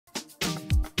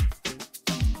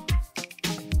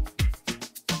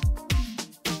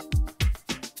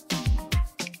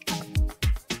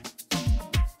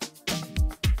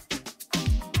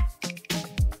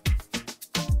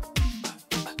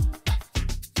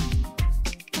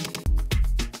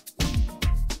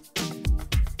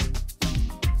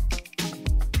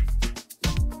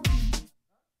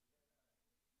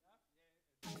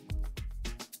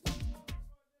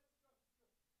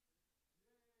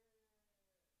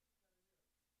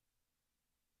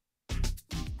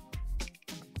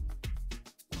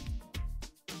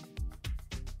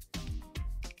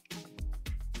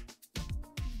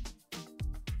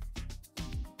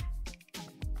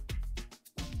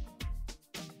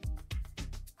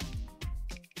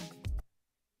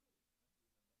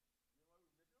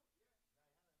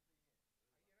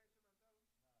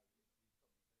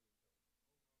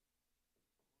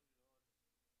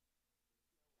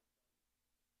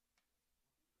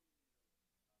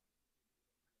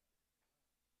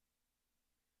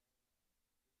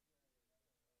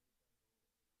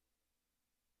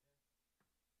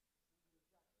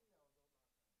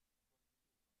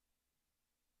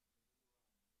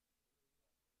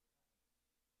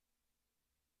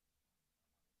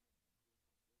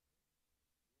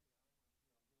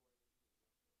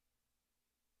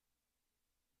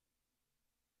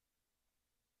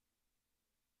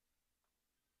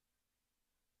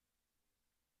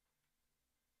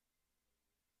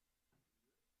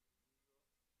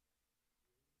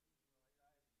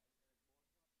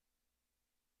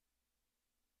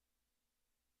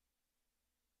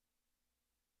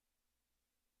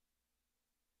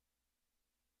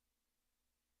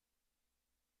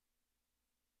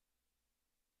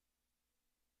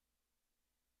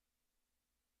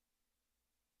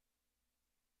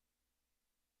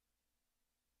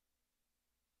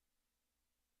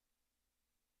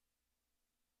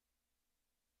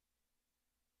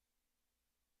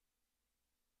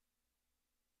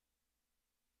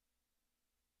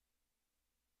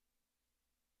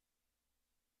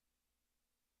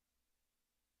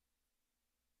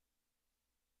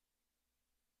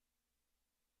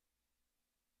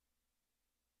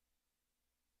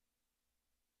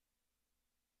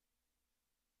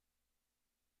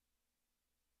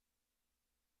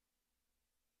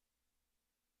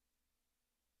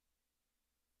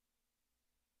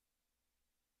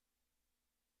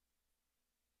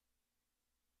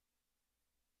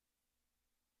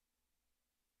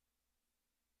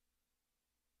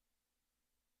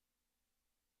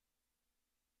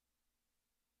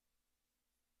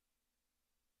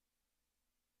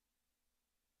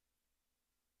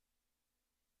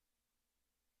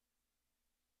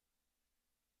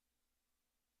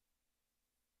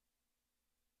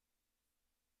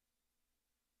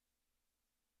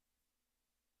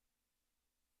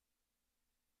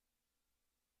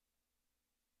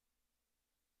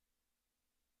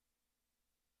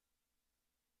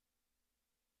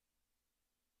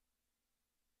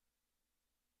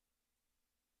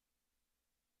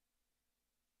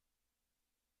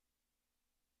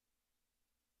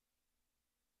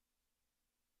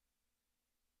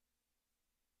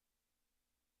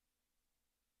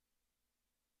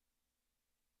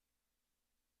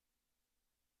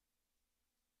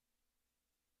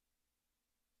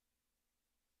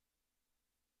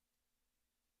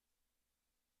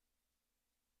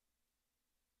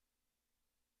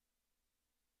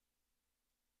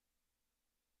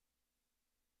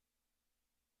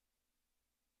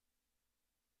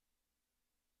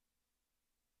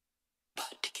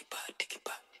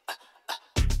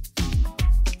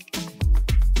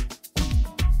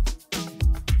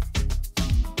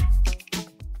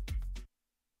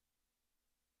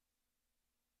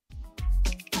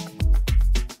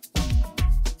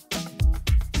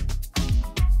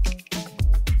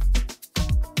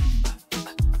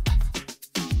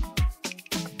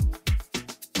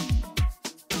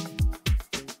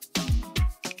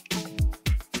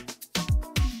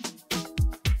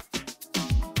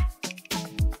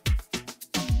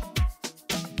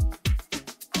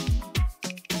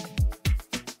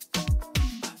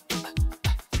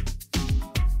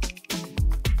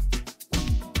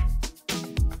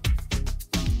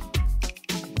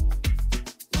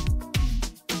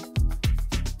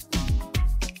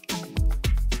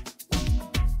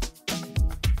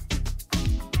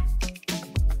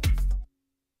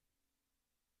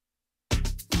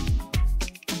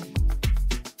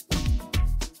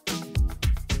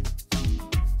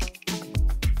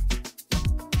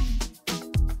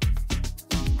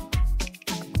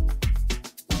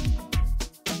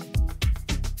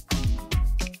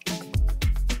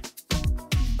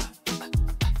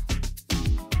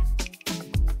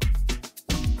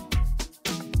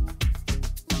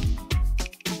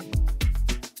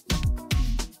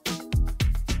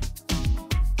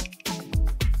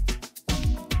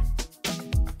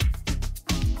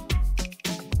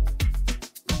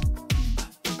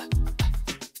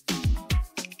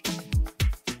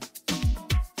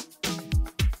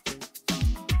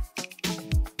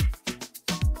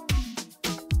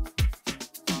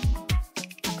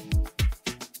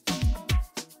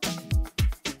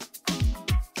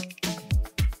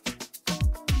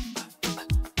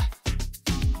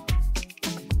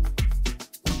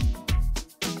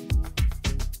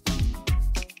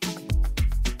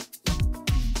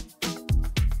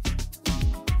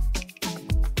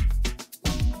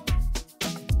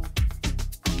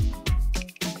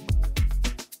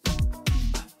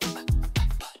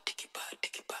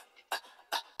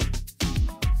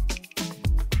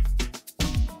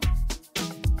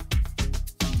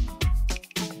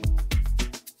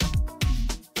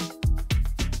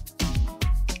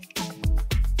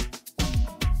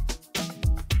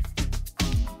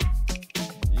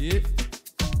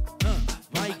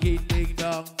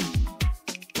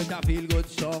feel good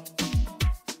song.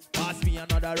 Pass me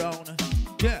another round.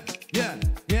 Yeah, yeah,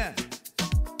 yeah.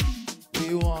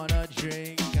 We wanna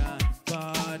drink and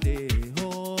party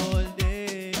all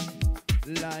day.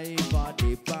 Live at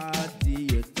the party,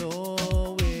 you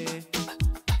know it.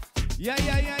 Yeah,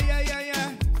 yeah, yeah, yeah, yeah,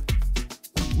 yeah.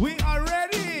 We are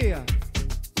ready.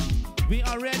 We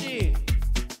are ready.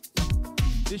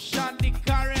 The Shandy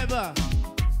Carib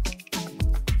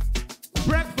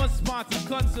Breakfast Party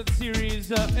Concert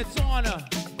Series. It's on.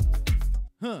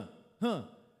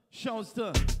 Shouts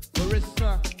to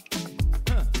Barista.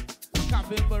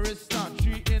 Cafe Barista.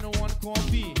 3-in-1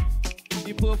 coffee.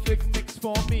 The perfect mix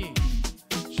for me.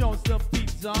 Shouts to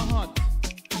Pizza Hut.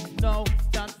 No,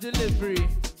 that's delivery.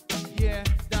 Yeah,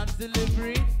 that's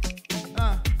delivery.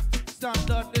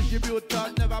 Standard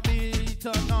distributors never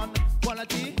beaten on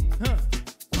quality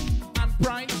and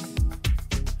price.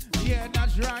 Yeah,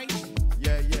 that's right.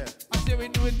 Yeah, yeah. I say we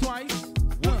do it twice.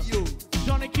 What you?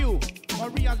 Johnny Q,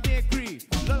 Maria's Bakery,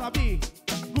 Lullaby,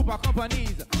 group of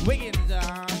companies, Wiggins,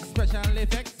 special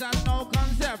effects and no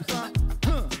concepts.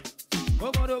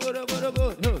 Oh, good, oh, good, oh, good, oh,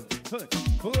 good, oh,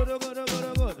 good, oh, good, oh, good, oh, good,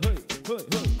 oh, good,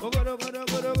 oh, good, oh, good, oh,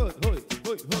 good, oh,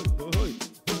 good, oh, good,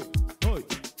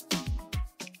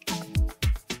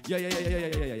 Yeah.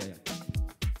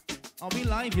 Are we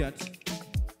live yet?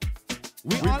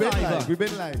 We've been live. We've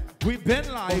been live. We've been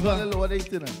live.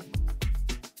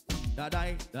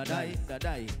 Da-die.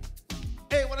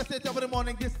 Hey, what I say top of the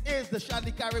morning, this is the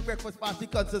Shandy Carib Breakfast Party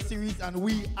Concert Series, and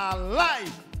we are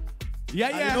live. Yeah,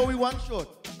 and yeah. you know we one short.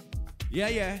 Yeah,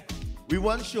 yeah. We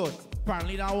one short.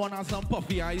 Apparently that one has some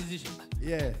puffy eyes.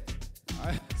 Yeah.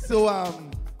 So,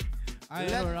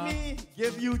 let me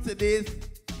give you today's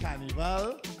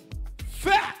carnival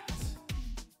fact.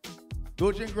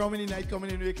 Don't drink rum in the night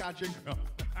coming in, you can't drink rum.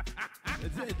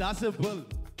 It's that simple.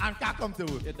 And can't come to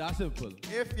it. It's that simple.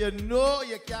 If you know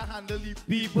you can't handle the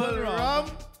people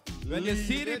rum, when you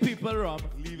see the people rum,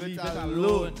 leave it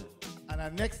alone. And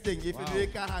the next thing, if you know you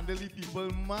can't handle the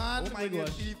people man, oh my when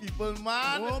gosh. you see the people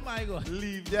man, oh my God,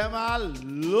 leave them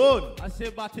alone. I say,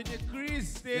 but in the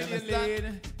crease, stay in your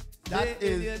lane. That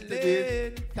is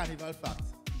today's carnival fact.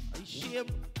 Shame.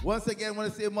 Once again, I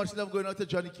want to say much love going out to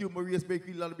Johnny Q, Maria's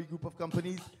Bakery, Lullaby group of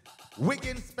companies,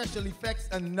 Wiggins Special Effects,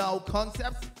 and Now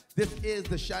Concepts. This is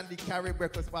the Shandy Carib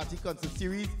Breakfast Party Concert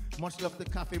Series. Much love to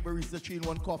Cafe Barista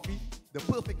 3-in-1 Coffee, the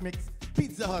perfect mix,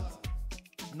 Pizza Hut.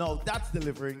 Now that's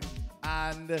delivering,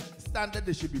 and Standard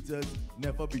Distributors,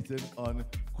 never beaten on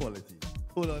quality.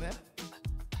 Hold on, eh?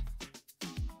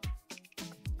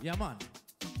 Yeah, man.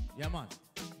 Yeah, man.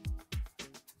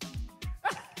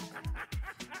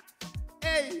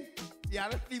 Hey, yeah,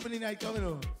 I'm sleeping in the night coming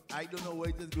home. I don't know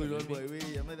what is going on, boy.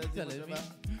 Wait, I'm not telling me.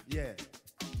 Yeah.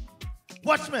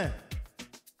 Watch me.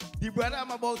 The brother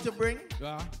I'm about to bring,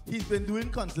 he's been doing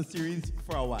concert series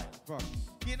for a while.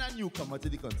 He's not a newcomer to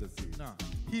the concert series. No.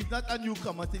 He's not a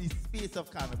newcomer to the space of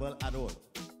carnival at all.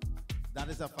 That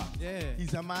is a fact. Yeah.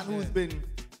 He's a man who's been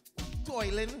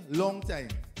toiling long time.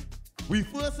 We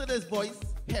first heard his voice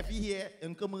heavy here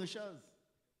in commercials.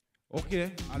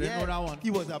 Okay, I didn't know that one.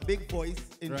 He was a big voice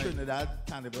in Trinidad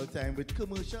carnival time with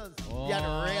commercials. He had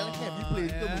real heavy playing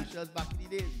commercials back in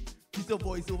the days. He's a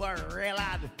voiceover real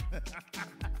lad.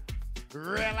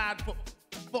 Real lad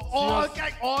for all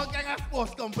kind of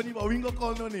sports company, but we ain't gonna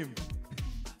call no name.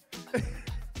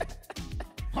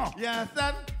 You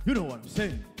understand? You know what I'm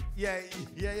saying? Yeah,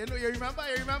 you know, you remember?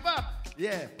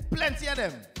 Yeah, plenty of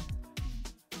them.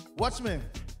 Watch me.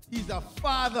 He's a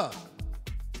father.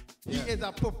 He is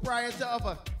a proprietor of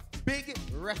a big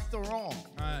restaurant.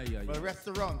 A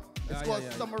restaurant. It's called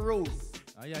Summer Rose.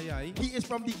 He is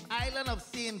from the island of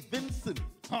St. Vincent.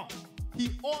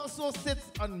 He also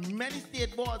sits on many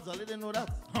state boards. I didn't know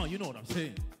that. You know what I'm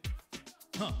saying?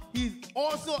 He's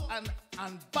also an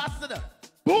ambassador.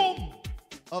 Boom!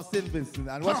 Of St. Vincent.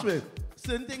 And watch me.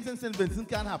 Certain things in St. Vincent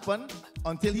can't happen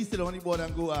until he sit on the board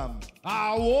and go,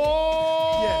 whoa!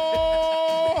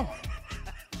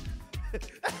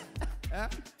 Yeah.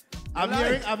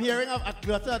 I'm hearing of a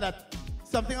clutter that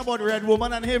something about Red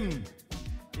Woman and him.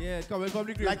 Yeah, coming from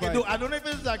the like I don't know if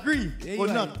it's agree or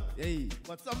not.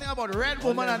 But something about Red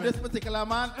Woman and this particular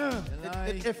man,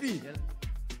 it's iffy.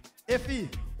 Iffy.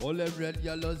 All them red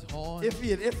yellows horn.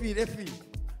 Iffy.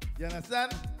 You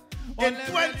understand? In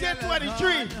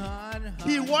 2023,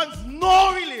 he wants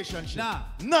no relationship. Nah.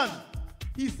 None.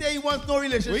 He say he wants no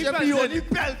relationship. He only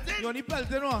pelting. You only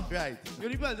pelting one. Right. You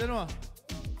only pelting one.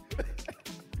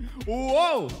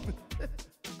 Whoa!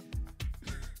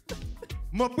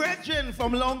 My brethren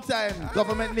from long time,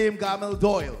 government name Gamel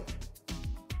Doyle.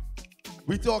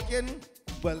 We talking,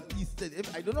 well, he said,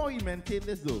 I don't know how he maintained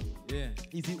this though. Yeah.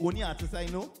 He's the only artist I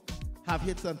know have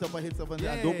hits on top of hits up and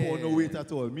don't put on no weight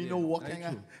at all. Me know what kind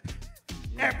of...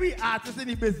 Every artist in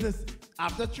the business,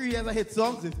 after 3 years of hit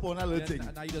songs, is put on a little thing.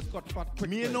 Now you just got fat quick.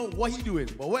 Me know what he doing,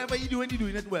 but whatever he doing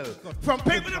it well. From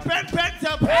paper to pen, pen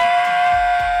to pen.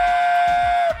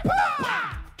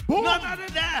 None other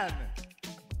than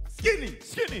Skinny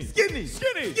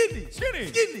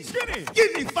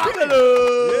fabulous.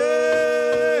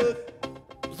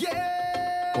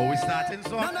 Yeah. Oh, we starting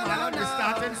soft, man. We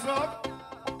starting soft.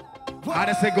 I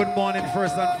just say good morning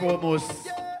first and foremost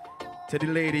to the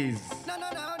ladies,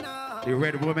 the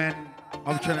red women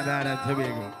of Trinidad and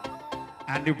Tobago,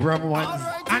 and the brown ones,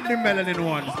 and the melanin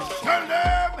ones. Tell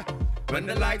them when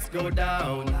the lights go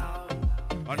down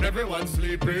and everyone's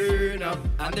sleeping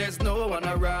and there's no one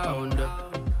around.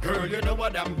 Girl, you know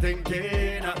what I'm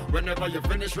thinking. Whenever you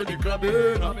finish with the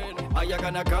clubbing, are you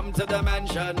gonna come to the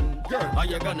mansion? Girl, are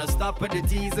you gonna stop with the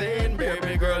teasing?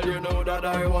 Baby girl, you know that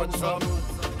I want some.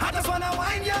 I just wanna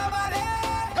wind your body.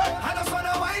 I just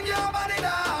wanna wind your body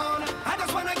down. I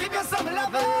just wanna give you some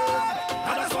love.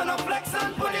 I just wanna flex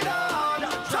and put it on.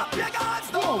 Drop your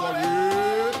guards, don't worry.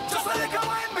 Just a little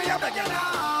wind me up again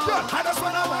now. I just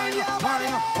wanna wind your body.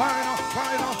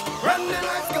 Run the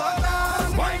lights go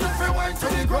down. Wind your free wind to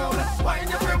the ground. Wind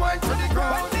your free wind to the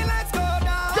ground. When the lights go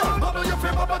down. Bubble your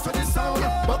free bubble to the sound.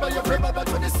 Bubble your free bubble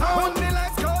to the sound. When the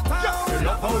lights go down.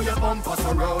 Love how your bump us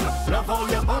around. Love how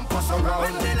your bump us around.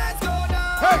 When the lights go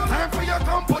down. Hey, time for you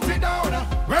come put it down.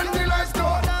 When the lights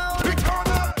go down.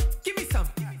 Give me some.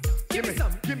 Give me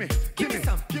some. Give me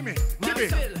some. Give me.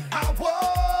 I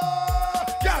want.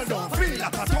 Y'all don't feel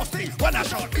like a toasty when I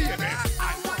shout baby.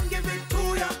 I want give it to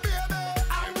ya.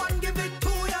 I want give it to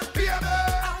ya. Baby.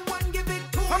 I want give it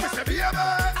to ya. I'm Mr. Baby. I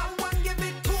want give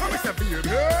it to ya. I'm Mr. Baby.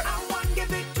 I want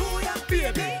give it to ya.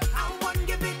 Baby. I want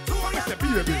give it to ya. I'm Mr.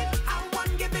 Baby. I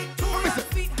want give it to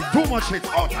ya. too much hits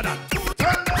out of that.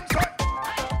 Tell them so.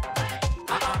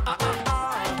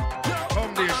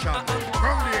 Foundation.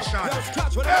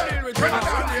 Hey,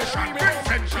 foundation.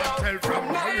 Essential tell from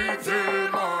night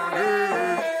till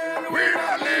morning. We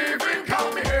are living,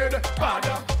 call me head.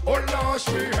 Bada, oh Lord,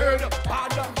 me head.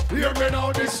 Bada, hear me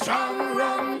now, this strong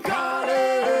rum calling.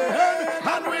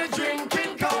 And we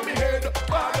drinking, call me head.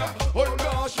 Bada, oh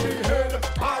Lord, me head.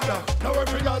 Bada, now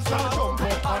every girl start jump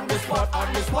up on the spot,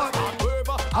 on the spot.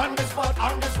 On the spot,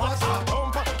 on the spot, start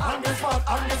jump up on the spot,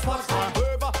 on the spot, start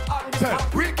on the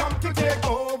spot. We come to take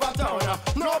over town.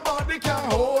 Nobody can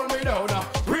hold me down.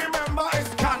 Remember it's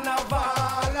carnival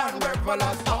and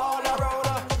revelers all around.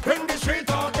 In the street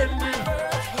or in the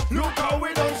house. Look how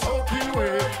we done soaking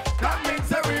way. That means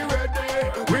that we ready,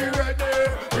 we ready,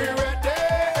 we ready.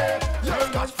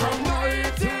 Just us from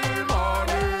night till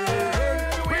morning.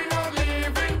 We not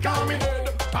leaving, coming head.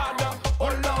 Pada,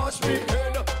 oh lost me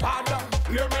head. Pada,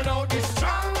 hear me now, this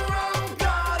strong rum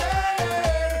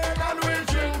garden. And we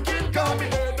drinking,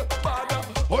 coming head. Pada,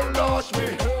 oh lost me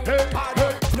head.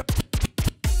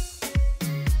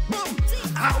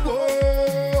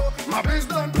 My bills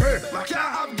don't pay, I can't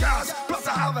have gas. Plus I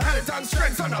have health and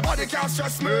strength, so nobody can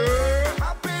stress me.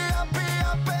 Happy, happy,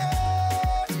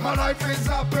 happy. My life is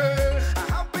happy.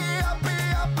 Happy, happy,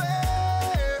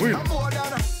 happy. I'm more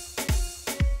than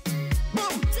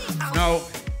now,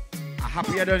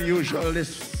 happier than usual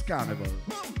this carnival.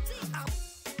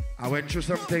 I went through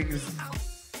some things,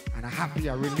 and I'm happy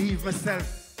I relieved myself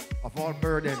of all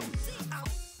burdens.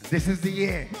 And this is the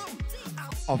year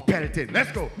of pelleting.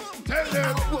 Let's go. Tell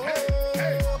them, hey,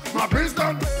 hey, my bills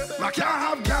done, I can't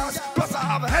have gas. Plus I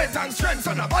have health and strength,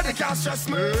 so nobody can stress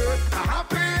me. I'm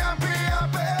happy, happy,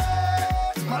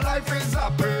 happy. My life is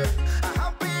happy. I'm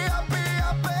happy, happy,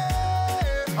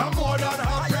 happy. I'm more than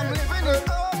happy. I am living it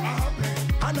up. I'm happy.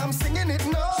 And I'm singing it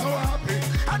now. So happy.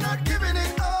 I'm not giving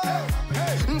it up.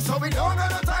 Hey, so we don't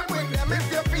have no time with them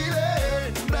if you're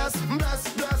feeling blessed,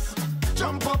 blessed, blessed.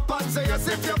 Jump up and say yes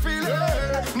if you're feeling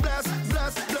blessed,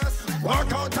 blessed, blessed.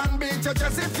 Walk out and beat your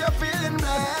chest if you're feeling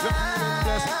blessed.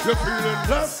 You're feeling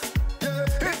blessed.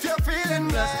 If you're feeling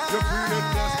blessed, you're feeling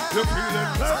blessed. You're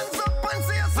feeling blessed. Hands up and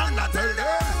say a song that tell them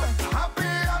happy,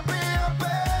 happy,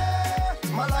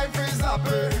 happy. My life is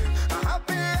happy.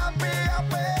 Happy, happy,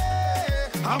 happy.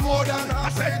 I'm more than happy. I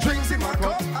said drinks in my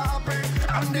cup. Happy.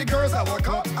 And the girls I walk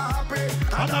up. Happy.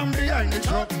 And I'm behind the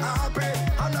truck. Happy.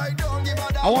 And I don't give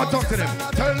a damn. I want to talk to them.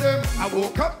 Tell them I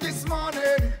woke up this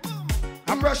morning.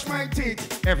 I brush my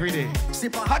teeth every day.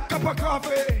 Sip a hot cup of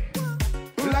coffee.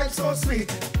 Life so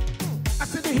sweet. I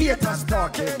see the haters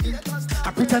talking.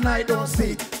 I pretend I don't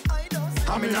see.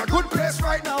 I'm in a good place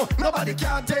right now. Nobody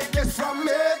can take this from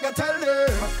me. I tell them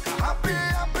happy,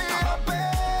 happy,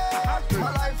 happy.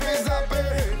 My life is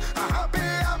happy. Happy,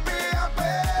 happy,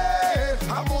 happy.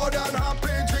 I'm more than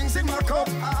happy. Drinks in my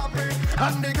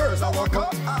And the girls I walk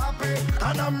up happy.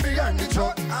 And I'm behind the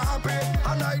truck happy.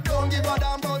 And I don't give a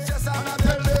damn about just and I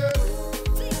tell them.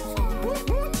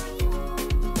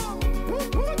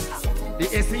 The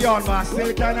AC on, man,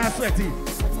 still kind of sweaty.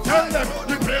 Tell them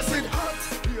the place is hot.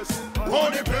 Oh,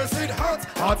 the place is hot,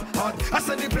 hot, hot. I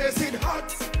said the place is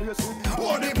hot.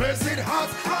 Oh, the place is hot,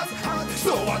 hot, hot.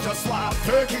 So I just want to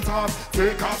take it off,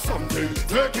 take off something,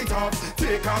 take it off,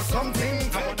 take off something,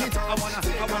 take it off.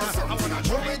 I wanna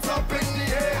throw it up in the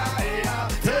air.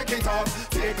 Take it off,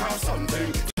 take off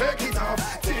something, take it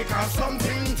off, take off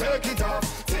something, take it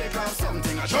off, take off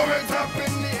something. I throw it up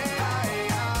in the air.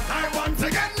 I want to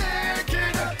get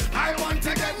naked. I want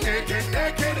to get naked,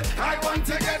 naked. I want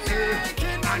to get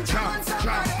naked. And jump, jump,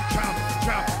 jump,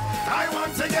 jump. I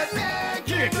want to get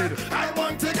naked. I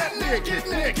want to get naked,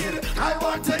 naked. I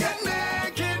want to get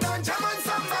naked and jump on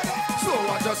somebody. So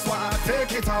I just wanna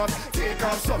take it off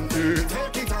something,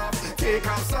 take it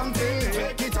off something,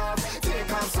 take it off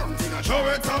something. I throw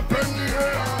it up in the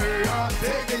air.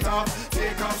 Take it off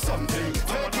something,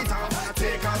 take it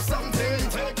off something,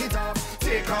 take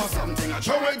it off something. I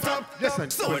throw it up. Listen.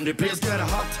 So when the place get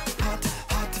hot, hot,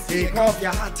 hot, Take off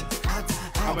your hat.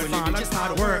 and when you just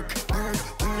start work,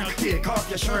 you take off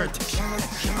your shirt.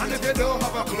 And if you don't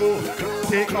have a clue,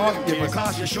 take off your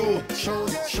massage shoe.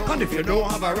 And if you don't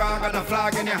have a rag and a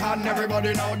flag in your hand,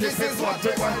 everybody know this is what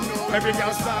you want to do. Every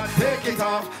girl start, take it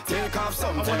off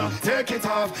something. Take it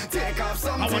off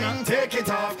something. Take it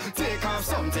off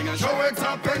something. And show it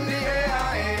up in the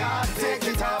air. Take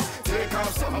it off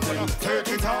something. Take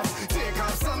it off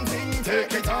something.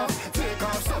 Take it off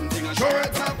something. And show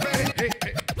it up in the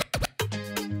air.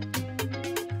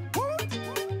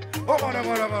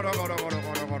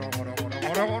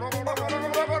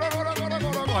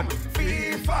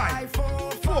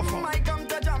 I come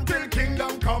to jump till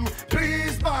kingdom come.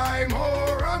 Please buy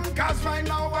more rum, cause right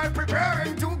now I'm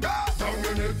preparing to go down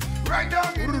in it, right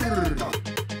down in it.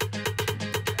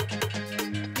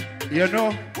 You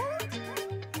know,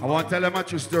 I want to tell them a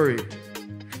true story.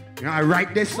 You know, I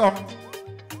write this song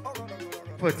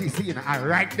for TC, you know, I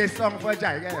write this song for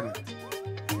Jaiga.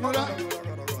 You know that?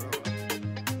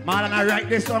 Man, and I write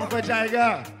this song for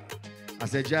Jaiga. I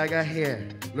said, Jaiga, here,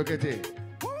 look at it.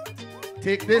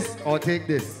 Take this or take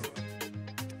this.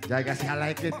 Jaiga said, I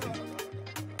like it.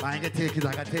 But I ain't gonna take it,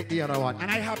 I gotta take the other one. And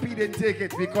I happy he didn't take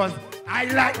it because I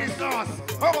like the sauce.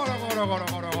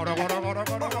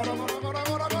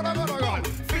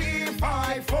 3,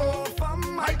 5, 4,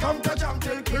 fam. I come to jump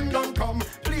till kingdom come.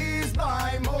 Please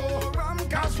buy more rum,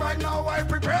 cause right now I'm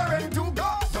preparing to go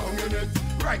down in it,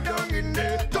 right down in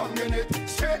there, down in it,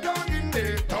 straight down in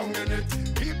there, down in it,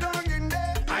 keep down in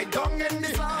there, I down in the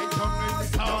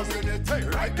sauce, down in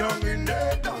it, right down in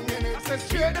there, down in it, I said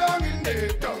straight down in there,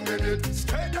 down in it,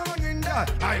 straight down in there.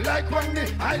 I like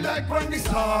when the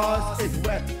sauce is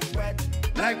wet,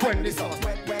 like when the sauce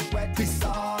wet, the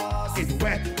sauce is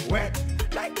wet,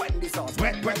 like when the sauce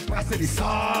wet. I said the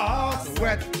sauce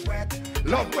wet.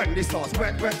 Love when the sauce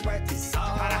wet. The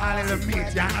sauce. Gotta handle the meat.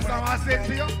 You understand what I said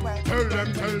to you? Tell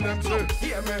them, so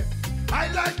hear me. I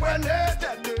like when they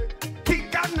steady,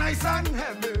 thick and nice and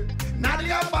heavy.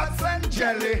 Nadia bats and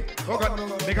jelly. Oh God,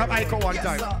 make up Iko one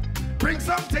time. Sir. Bring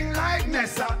something like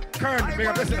Nessa. Kern, big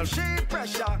up yourself. She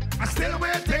pressure. I still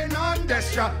waiting on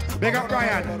Destra. Big up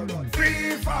Brian.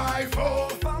 3, 5, 4,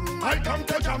 fam. I come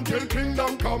to jump till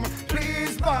kingdom come.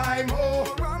 Please buy more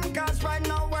rum, cause right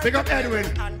now we're Big up Edwin.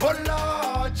 Oh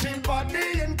Lord, she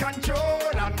body in control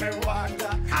and me want.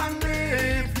 And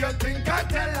if you think I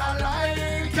tell a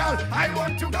lie, girl, I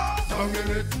want to go down in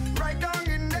it, right down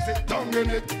in there, down in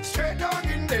it, straight down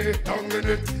in there, down in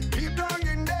it, keep down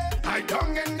in there, I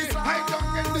down in the,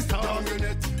 down in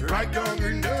it, right down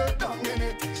in there, down in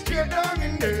it, straight down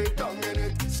in there, down in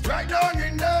it, straight down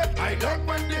in there. I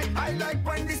like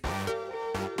when this.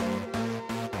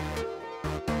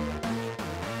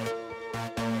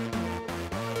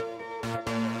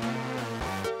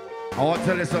 I want to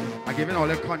tell you something. I'm giving all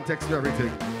the context to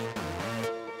everything.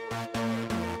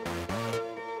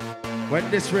 When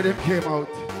this rhythm came out,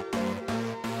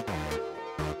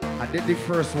 I did the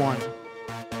first one.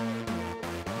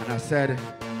 And I said,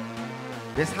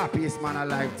 this happiest man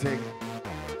alive thing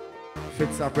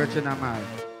fits a virgin of mine.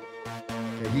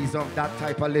 He's of that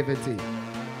type of liberty.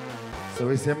 So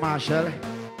we say, Marshall,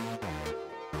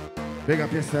 big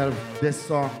up yourself. This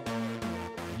song,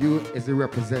 you is the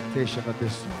representation of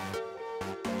this song.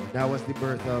 That was the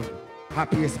birth of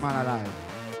Happiest Man Alive.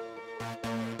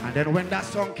 And then when that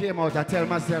song came out, I tell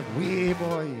myself, wee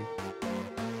boy,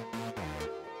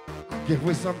 give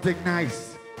me something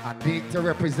nice. I need to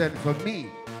represent for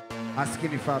me as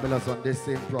Skinny Fabulous on this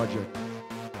same project.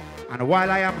 And while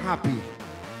I am happy,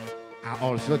 I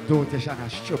also dotish and a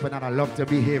stupid and I love to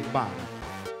behave bad.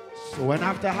 So when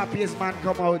after Happiest Man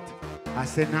come out, I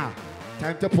say, nah,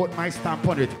 time to put my stamp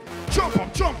on it. Jump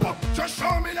up, just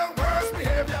show me the worst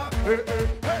behavior. Hey, hey,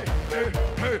 hey, hey,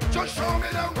 hey. Just show me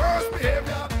the worst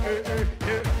behavior. Hey, hey,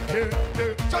 hey, hey,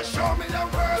 hey. Just show me the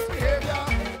worst behavior.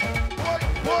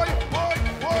 Boy.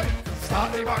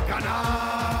 Start the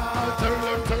bacchanal.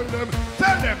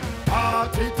 Tell them.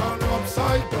 Party turn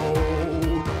upside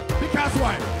down. Because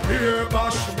why? Here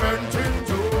bashment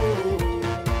into.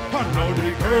 And now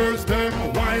the girls them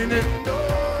whining down.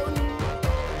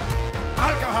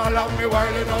 Alcohol have me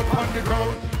whiling out on the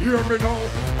ground. Hear me now,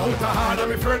 out of hand of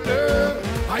me friend them.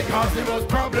 I cause the most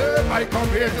problem. I come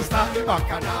here to start the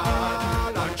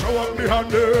bacchanal and show up me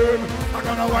hand them. I'm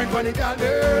gonna wine for the girl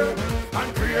them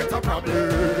and create a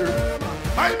problem.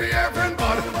 I behaving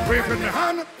bad, waving the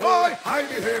hand, boy. I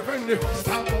behaving the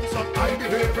stop bounce up, I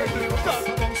behaving the stop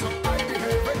bounce up, I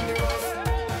behaving the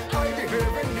I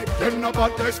behaving the. Them no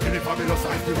bad, they're skinny fabulous,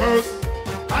 I'm the worst.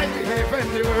 I behaving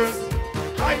the worst.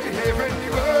 I behaving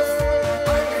the worst.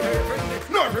 I behaving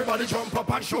the. No, everybody jump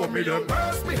up and show me the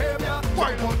worst behavior.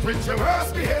 Why not with your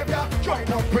worst behavior? Why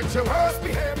not with your worst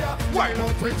behavior? Why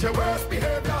not with your worst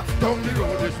behavior? Down the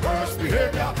road is worst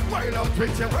behavior. Why not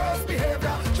with your worst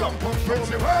behavior? Jump up with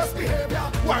your worst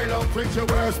behavior. Why not with your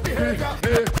worst behavior?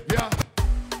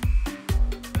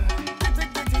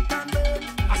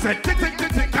 I said tick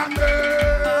and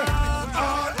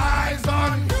all eyes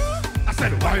on. I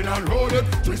said wine and roll it.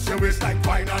 Twist your waist like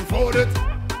wine and fold it.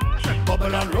 I said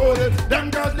bubble and roll it. Them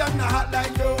girls them not hot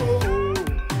like you.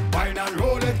 Wine and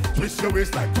roll it. Twist your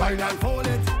waist like wine and fold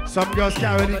it. Some girls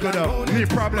can't really go down, any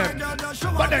problem.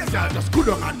 But then girls just good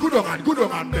on and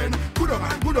bend. Good on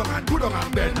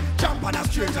and bend. Jump on a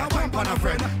stranger, wine on a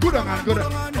friend. Good on.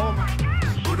 Oh my.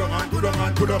 Good on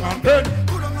and bend.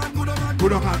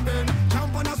 Good on and bend.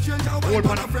 Jump on a stranger, wine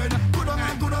on a friend. Good on.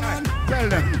 Tell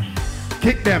them,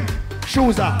 kick them,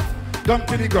 shoes off, dump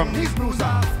to the ground, knees blues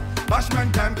off.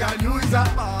 Bashman time, girl, you is a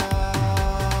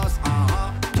boss.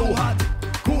 Too hot,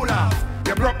 cool off.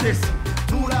 You broke this,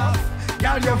 too rough.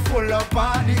 Girl, you're full of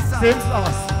body since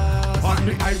us. On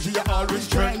the IG, you always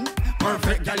trend.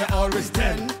 Perfect, girl, you always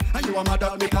 10. And you a mad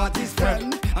up the party's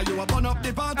friend. And you a burn up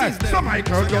the party's then. So my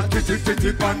girl just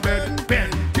tip and bend.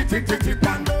 Tip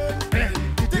and bend.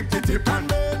 Tip and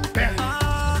bend.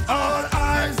 All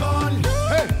eyes on you.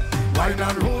 Hey. Wine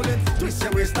and roll it. Twist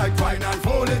your waist like wine and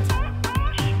fold it.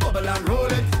 Bubble and roll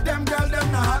it. Them girls,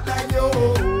 them not hot like you.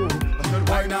 I said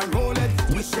wine and roll it.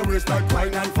 Twist your waist like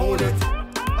wine and fold it.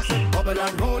 Bubble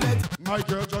and roll it. My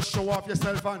girl, just show off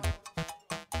yourself and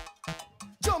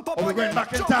jump up. We're going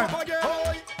back in time.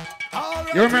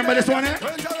 You remember this one, eh?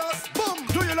 Boom.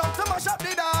 Do you love to mash up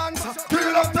the dance? Do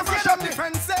you love to mash up the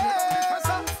fences?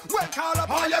 Well, call up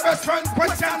all your best friends,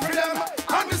 question for them.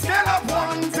 On the scale of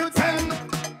 1 to 10,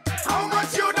 how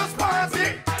much you just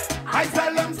party? I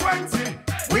tell them 20.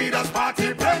 We just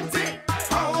party plenty.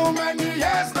 How many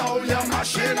years now you're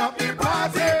mashing up the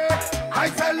party? I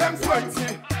tell them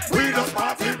 20. We just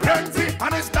party plenty,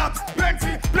 and it's not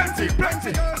plenty. I say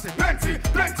plenty.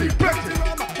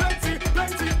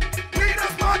 We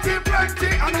just party plenty,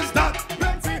 and it's not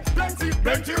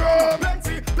plenty rum.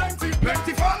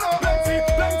 Plenty follow.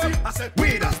 I said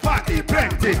we just party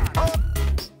plenty.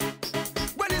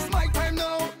 When it's my time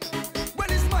now.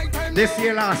 This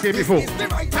year, last year before. It's the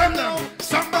right time now.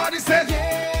 Somebody said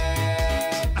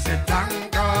yeah. I said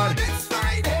thank God.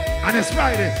 And it's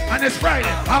Friday.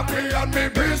 Happy on me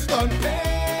Bristol.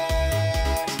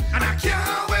 And I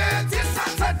can't wait till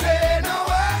Saturday now.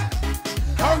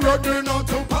 I'm ready now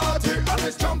to party. And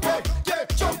it's jump up, yeah,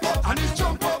 jump up. And it's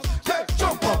jump up, yeah,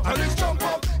 jump up. And it's jump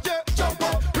up, yeah, jump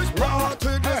up. It's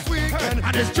party this weekend.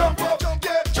 And it's jump up,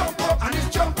 yeah, jump up. And it's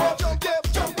jump up, yeah,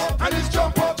 jump up. And it's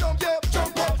jump up, yeah,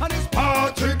 jump up. And it's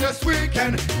party this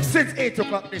weekend. Since 8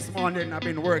 o'clock this morning, I've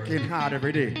been working hard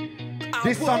every day.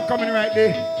 This song coming right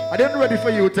there. I didn't ready for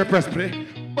you to press play.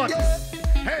 But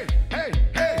hey.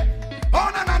 Oh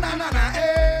na,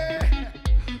 hey.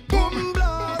 Boom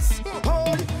blast.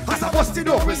 Oh. As I busted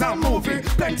over as a movie.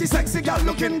 Plenty sexy girl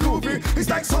looking groovy. It's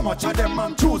like so much of them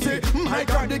on Tuesday. My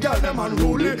God, the girl them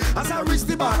unruly. As I reached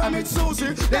the bar, I met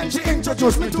Susie. Then she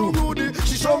introduced me to Rudy.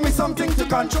 She showed me something to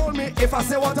control me. If I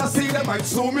say what I see, they might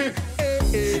sue me.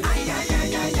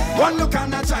 One look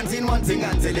and a chanting one thing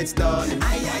until it's done.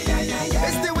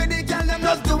 It's the way the girl them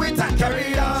just do it and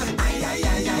carry on.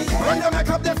 When they make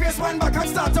up their face, one back and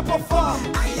start to perform.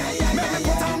 Make me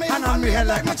put on me hand on me head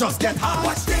like me just get hard.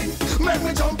 Watch thing, make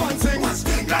me jump and sing.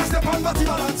 Glass the pan body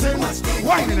balancing.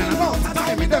 Whining and out of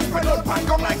time, me them spread out pan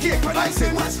come like cake with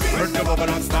icing. When the bubble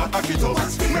and start back it up,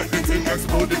 make the thing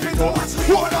explode the it up.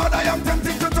 What out I am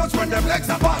them legs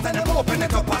apart and them open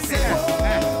it up and say,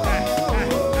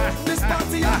 this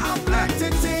party I have plenty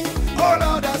thing. Oh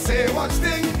Lord, I say what's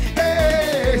thing.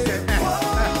 Hey,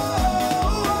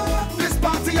 this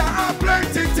party I have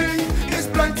plenty thing. It's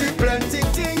plenty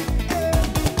thing.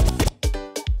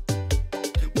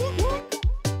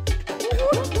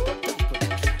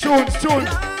 Tunes.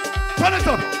 Turn it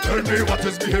up. Tell me what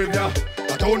is behavior.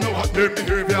 I don't know what their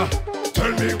behavior.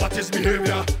 Tell me what is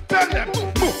behavior. Tell them.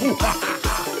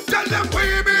 Tell them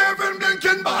we behaving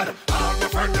drinking bad. All my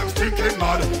friends them stinking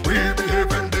mad. We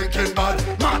behaving drinking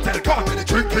bad. Martel call me the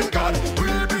drinking god. We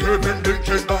behaving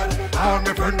drinking bad. All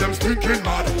my friends them stinking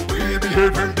mad. We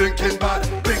behaving drinking bad.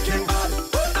 Drinking bad.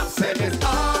 I said it's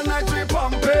all night we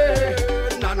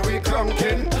pumping and we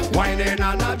crunking, whining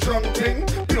and a drunking.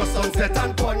 Plus sunset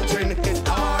and punching. It's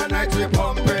all night we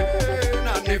pumping.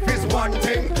 And if it's one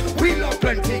thing, we love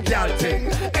plenty gal thing.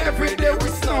 Every day we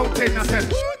snouting. I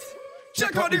said,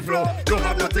 check out the flow. Don't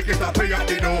have no ticket to pay at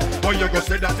the door. Or you go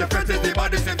say that the friend is the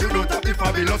baddest if you don't have the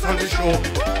fabulous on the show.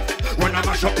 When I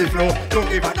mash up the flow, don't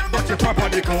give a damn but you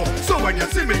properly go. So when you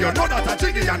see me, you know that I'm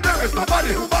jiggy and there is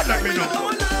nobody who bad like me know.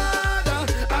 Oh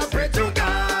Lord, I pray to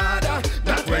God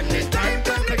that when the time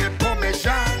comes to get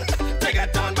permission to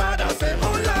get on bad, I say,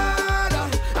 oh Lord,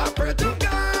 I pray to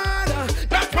God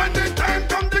that when the time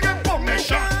comes to get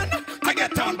permission to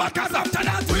get on bad, cause after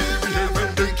that we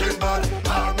behaving drinking bad.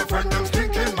 All my friends them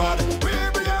stinking mad. We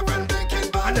behaving drinking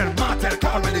bad. And then Martel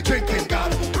call me the drinking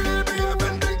god. We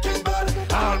behaving drinking bad.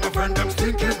 All my friends them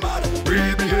stinking mad.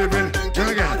 We behaving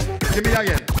drinking bad. Give me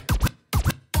again.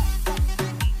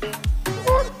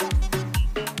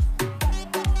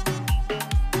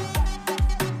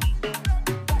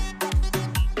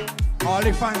 All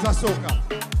the fans are soca.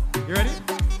 You ready?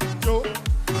 2,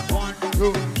 1, 2.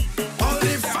 All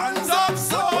the fans of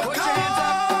soca. Put your hands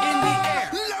up in the air.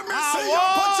 Let me see you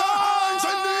put your hands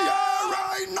in the air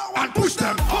right now and push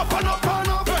them up and up and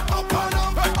up, up and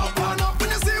up, up and up. When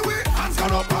you see we hands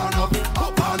gone up and up,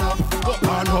 up and up, up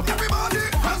and up. Everybody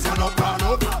hands gone up and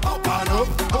up, up and up,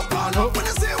 up and up. When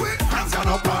you see we hands gone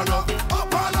up and up,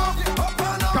 up and up, up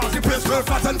and up. Cause the place will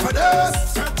flatten for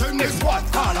this. Certain is what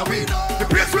all we know. The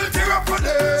place will tear up for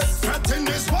this. Certain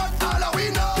is what all we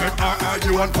know. Get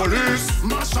RRU and police.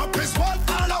 Mash up is what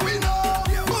all we know.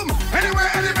 Boom. Anywhere,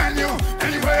 any venue,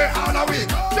 anywhere, all we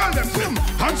go. Tell them, boom.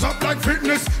 Hands up like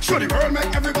fitness. Show the world,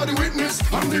 make everybody witness.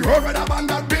 I'm the road with a band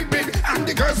that big. And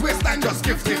the girls waistline just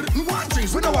gifted. One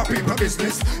things, we know our people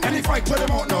business. And if I tell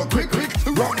them out now, quick.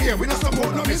 Round here, we don't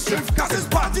support no mischief. Cause it's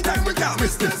party time, we can't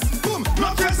miss this. Boom.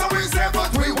 No cares how we say,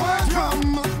 but we want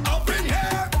come up in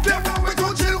here. Therefore we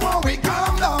go chill while we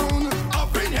calm down.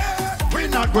 Up in here. We're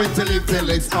not going to live till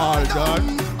it's all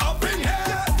done. Up in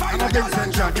here. I'm not getting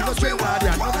sunshine. You just wait wide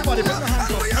and everybody put your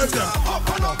hands up. Hands up. Up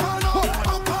and up and up, up and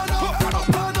up, up and up,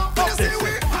 up and up. You see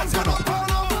we hands gone up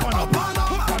and up, up and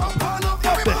up, up and up, up and up.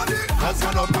 Everybody hands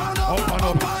gone up and up, up and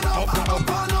up, up and up, up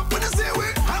and up. When you see we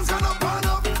hands gone up and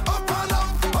up, up and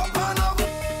up, up and up.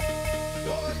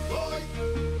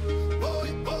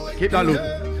 Keep that loop.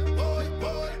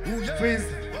 Please.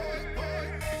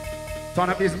 Turn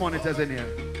up these monitors in here.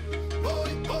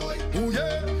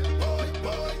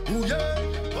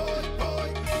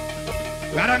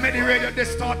 Glad I made the radio this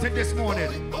started this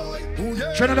morning.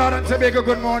 Trinidad and Tobago,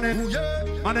 good morning.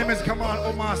 My name is Kamal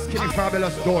Omar Skinny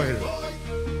Fabulous Doyle.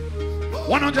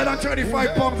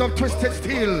 135 pounds of twisted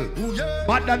steel.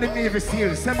 Bad than the Navy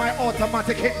SEAL.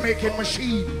 Semi-automatic hit-making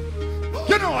machine.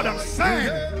 You know what I'm saying?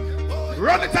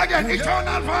 Run it again,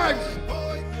 eternal vibes.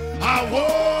 I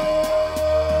whoa,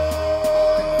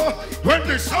 when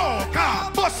the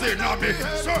soca busting on me,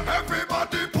 so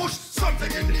everybody push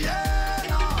something in the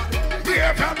air.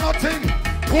 Behavior nothing,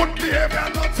 good behavior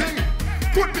nothing,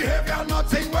 good behavior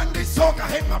nothing. When the soca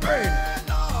hit my brain,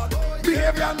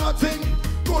 behavior nothing,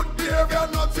 good behavior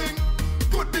nothing,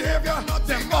 good behavior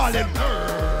nothing. All in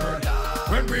murder.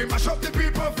 When we mash up the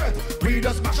people fed, we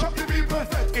just mash up the people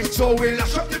fed. It's so we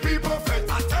lash up the people fed.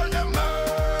 I tell them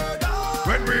murder.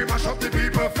 When we mash up the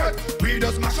people fed, we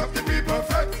just mash up the people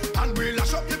fed, and we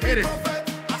lash up the people fed.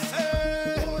 I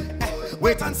say,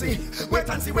 wait and see, wait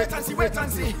and see, wait and see, wait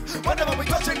and see. Whenever we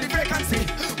touch in the vacancy,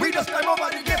 we just climb over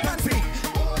the gate and see.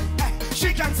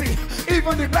 She can see,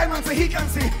 even the blind man say he can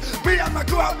see. We and my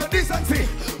crew have no decency.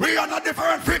 We are not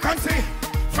different frequency.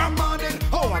 From morning,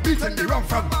 oh I beaten the rum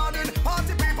from morning.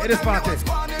 Party people, it is party.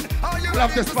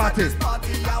 Love this party.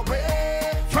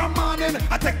 From morning,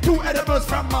 I take 2 edibles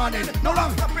from morning. No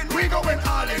long stopping, we going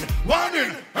all in.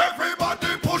 Warning,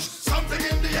 everybody push something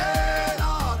in the air.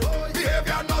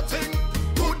 Behavior nothing,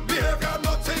 good behavior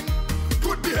nothing,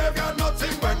 good behavior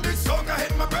nothing. When the soca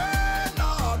hit my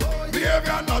brain,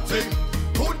 behavior nothing,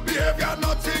 good behavior. behavior,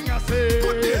 nothing I say.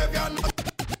 Good behavior, nothing.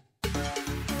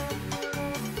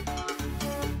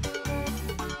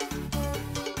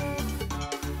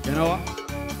 You know what?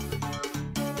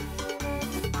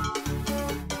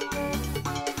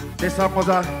 This song was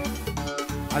a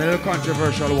little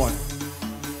controversial one.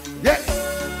 Yes,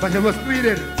 But it was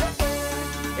needed.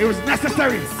 It was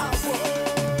necessary.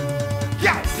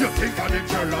 yeah, you think I'm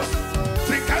jealous?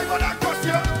 Think I'm gonna cross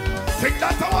you? Think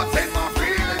that I was in my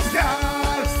feelings, girl?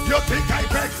 You think I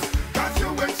vex? Cause you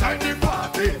inside the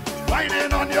party,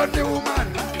 whining on your new man,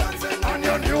 on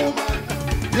your new man.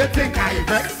 You think I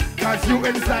vex? Cause you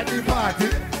inside the party,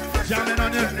 jamming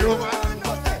on your new man.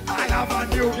 I have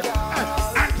a new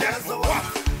girl, and guess what?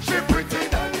 She pretty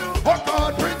than you. Oh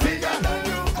God, prettier than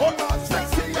you. Oh God,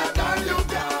 sexier than you,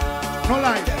 girl. No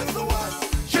lie.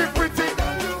 She pretty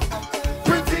than you,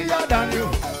 prettier than you.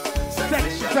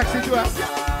 Sexy to us.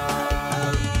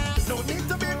 No need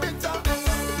to be bitter,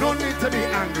 no need to be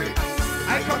angry.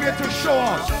 I come here to show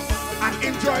off and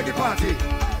enjoy the party.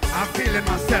 I'm feeling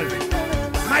myself.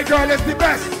 My girl is the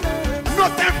best.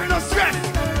 Nothing for no stress.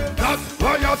 That's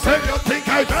why you say you think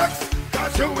I vex.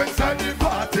 Cause you inside the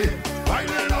party,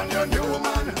 whining on your new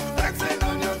man, flexing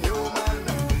on your new man.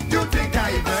 You think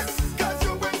I vex? Cause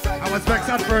you inside. I was vexed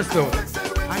at first though.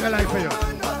 I'm gonna lie for you.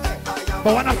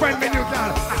 But when I find me new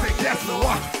girl, I say guess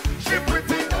what? She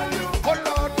pretty than you. Oh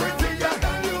Lord, prettier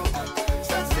than you.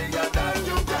 Sexier than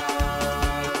you,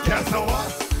 girl. Guess what?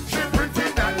 She pretty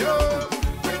than you.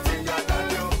 Prettier than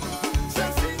you.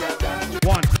 Sexier than you.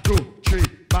 1, 2, 3,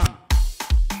 bang.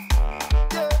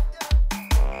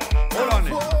 Hold on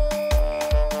it.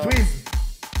 Twist.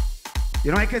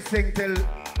 You know I can sing till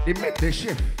the midday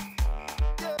shift.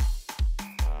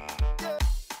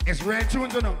 It's rare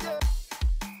tunes, you know.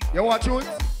 You what tunes?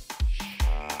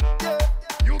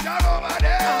 You got over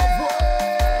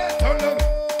there. Turn them.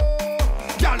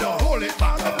 Y'all hold it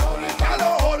back.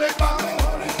 Y'all hold it back.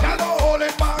 Y'all hold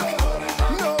it back.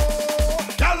 No.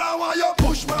 Y'all want you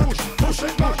push back. Push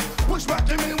it back. Push back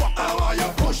to me. I want you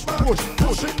push back.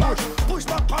 Push it back. Push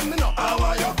back on me now. I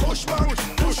want you push back.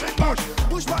 Push it back.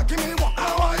 Push back to me.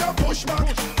 I want you push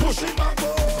back. Push it back.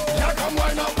 Yeah, come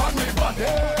wind up on me, body.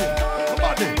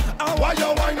 Body. I want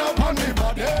you wind up on me,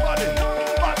 body. Body.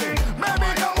 Body. Maybe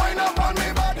come wind up on me,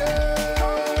 body.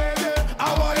 I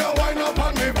want you wind up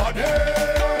on me, body.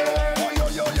 Oh, yo,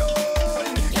 yo, yo.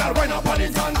 Y'all wind up on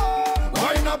it, and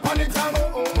wind up on it, and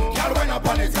y'all wind up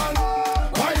on it, and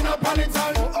wind up on it,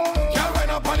 and y'all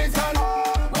wind up on it, and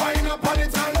wind up on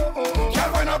it, and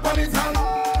y'all wind up on it, and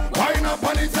wind up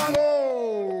on it, and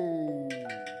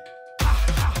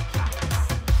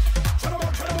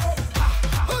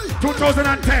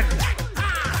 2010.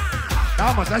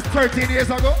 How much? That's 13 years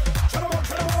ago.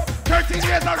 13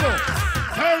 years ago.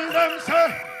 tell them,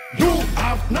 say, you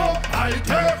have no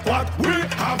idea what we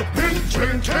have been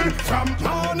drinking from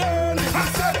morning. I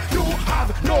said, you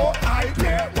have no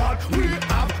idea what we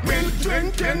have been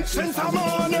drinking since the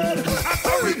morning.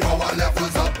 After we power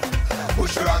levels up,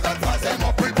 push your hand and fast them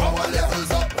up, we power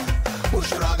levels up.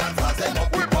 Push your hand and fast them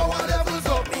up, we power levels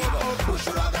up. Push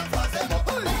your hand and fast them up.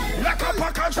 Like a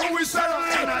package, so we sell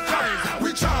energize.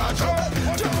 We charge up,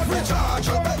 we charge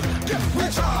up, we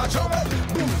charge up.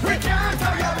 We can't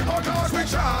tire because we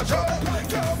charge up,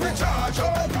 we charge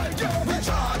up, we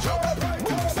charge up.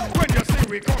 When you see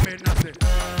we coming, that's it.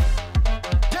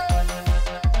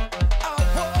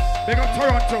 Big up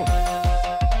Toronto.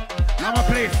 I'm a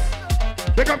place.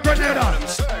 Big up Grenada.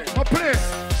 My place.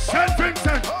 St.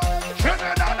 Vincent.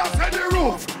 Grenada, that's the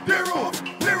roof,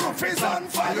 the roof is on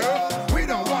fire. We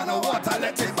don't want no water,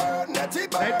 let it burn, let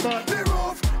it burn. The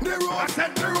roof, I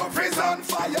said the roof is on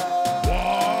fire.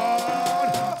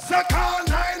 What? So call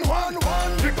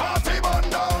 911, the party burn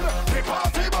down, the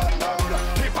party burn down,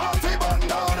 the party burn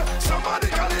down. Somebody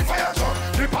call the fire truck,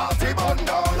 the party burn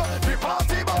down, the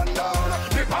party burn down,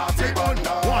 the party burn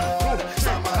down.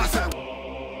 Somebody say,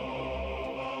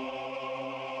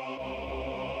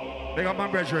 Big up my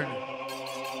brethren.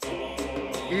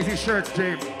 Easy shirts,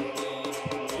 James.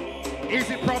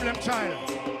 Easy problem child.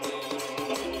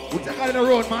 We take out the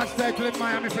road, man. Stay to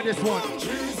Miami for this one.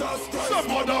 Jesus Christ.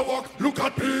 Some other walk, look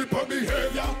at people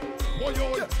behavior. Boy,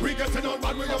 yo, we getting on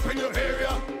bad way up in your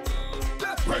area.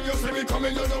 When you see me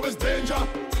coming, you know it's danger.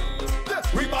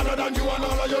 We better than you and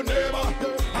all of your neighbor.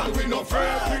 And we no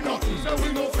afraid, we nothing. So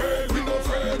we no afraid, we no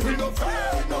afraid, we no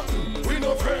afraid, nothing. We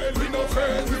no afraid, we no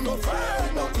afraid, we no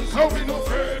afraid, nothing. So we no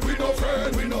afraid, we no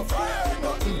afraid, we no afraid,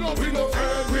 nothing. No, we no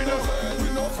afraid, we no afraid, we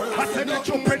no afraid. I said let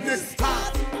you bring this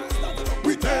start.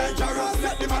 We dangerous,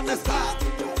 let them at the start.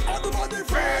 Everybody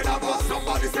afraid of us,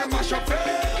 somebody say mash up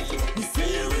face. We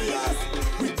serious,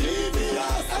 we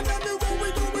devious, and anyway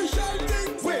we do we share.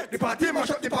 party, mash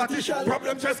up the party.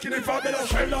 Problem just killing for better.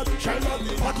 Shell not,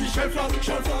 party shell flat,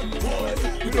 shell flat. Boy,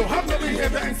 you don't have no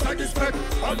behavior inside this spec.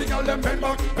 All the girls them bend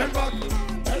back, bend back.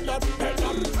 Bend up, bend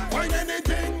up. Find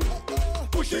anything,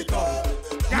 push it up.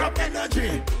 Grab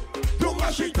energy, do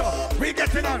mash it up. We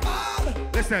getting on.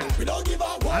 Listen, we don't give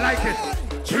up. I like it.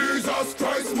 Jesus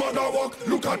Christ, mother walk.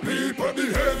 Look at people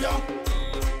behavior.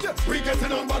 We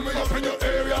getting on, but we up in your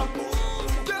area.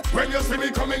 When you see me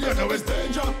coming, you know it's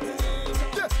danger.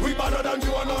 We better than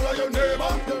you and all of your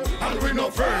neighbor. And we no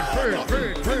afraid.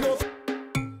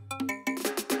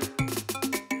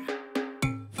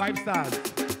 5 stars.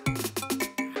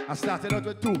 I started out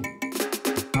with 2.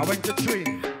 I went to 3.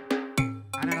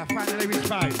 And then I finally reached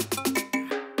 5.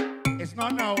 It's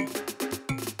not now.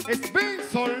 It's been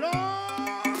so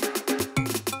long.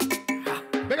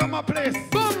 Big up my place.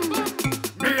 Boom.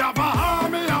 Me have a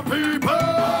army of people.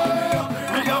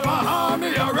 Me have a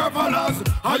army of revelers.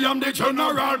 I am the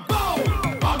general. Bow.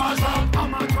 Mama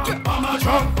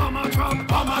drop.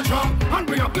 And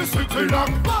we have the city lock.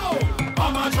 Bow.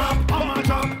 Mama drop.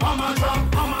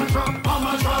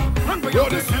 And we have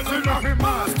the city lock.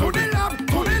 Mass to the left.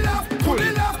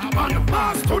 And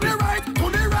mass to the right.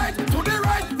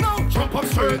 Now jump up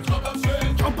straight.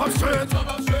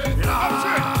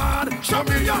 Lord, show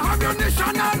me your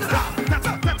ammunition and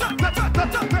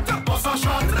bust a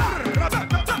shot.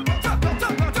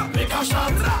 Make a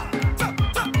shot.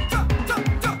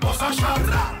 Bust a shot.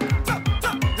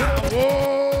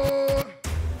 Whoa.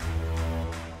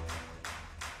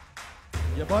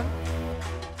 You bun?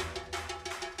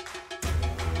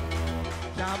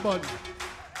 Can't bun.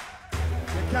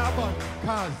 You can't bun,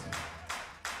 cause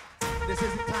this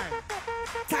is the time.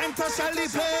 Time to shell the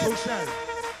place. Who shall?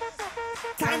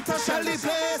 Time to shell the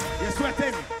place. You're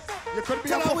sweating. You could be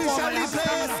Tell a her we performer. shall You have the place.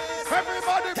 stamina.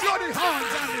 Everybody bloody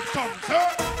hands and it comes, sir.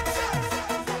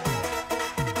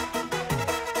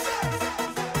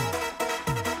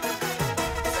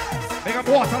 Big up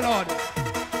Waterlord.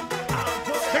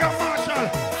 Big up Marshall.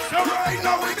 So right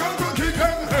now we come to kick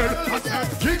them head. I said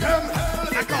kick them head.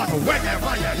 Because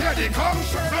whenever you hear the come,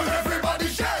 so everybody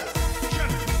shell.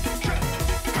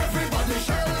 Everybody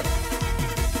shell.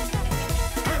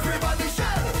 Everybody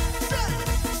shell.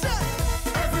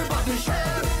 Everybody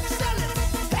shell.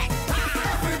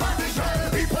 Everybody shell.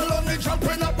 People only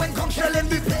jumping up when come shelling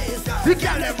the place. The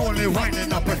girl them only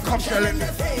winding up when come shelling the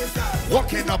face.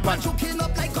 Walking up and choking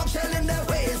up like come shelling their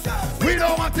waist. We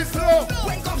don't want it slow.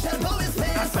 When come shell pull his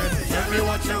face. I said, tell me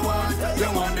what you want.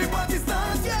 You want the party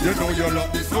start. You know you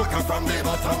love the smoke from the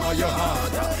bottom of your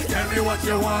heart. Tell me what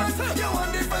you want. You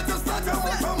want the fun to start. You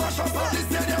want to mash up on the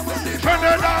stadium with the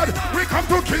Trinidad. We come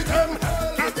to kill them.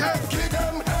 Not them, kill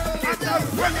them. Not them.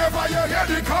 Whenever you hear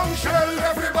the conch shell,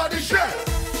 everybody shell.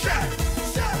 Shell.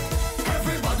 Shell.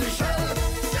 Everybody shell.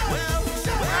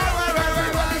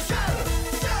 Everybody shell.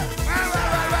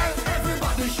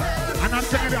 Everybody shell. And I'm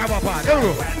saying we have a part. When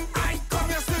I come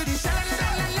here to the shell,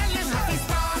 happy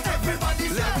start. Everybody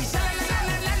shell.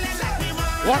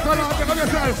 Waterlord, pick up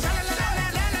yourself.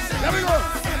 There we go.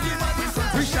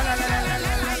 We shall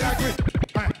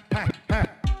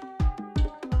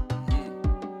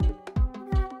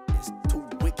It's too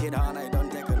wicked and I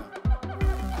don't take it.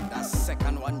 That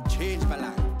second one changed my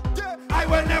life. I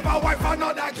will never wipe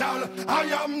another girl. I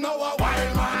am now a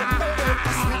wild man.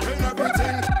 I sleep in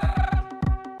everything.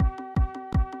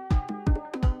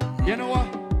 You know what?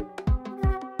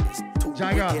 It's too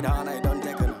Jaiga. wicked and I don't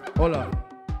take it. Hold on.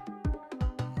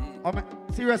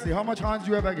 Seriously, how much hands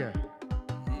you ever get?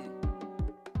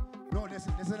 No, this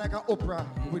is like an Oprah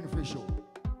Winfrey show.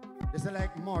 This is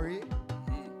like Maury.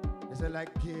 This is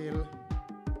like Gail.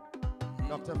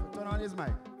 Doctor, turn on his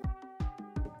mic.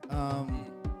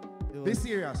 Be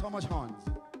serious. How much hands?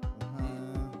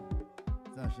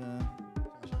 Sasha.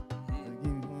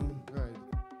 Right.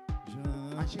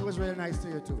 And she was really nice to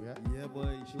you too, yeah? Yeah,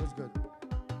 boy. She was good.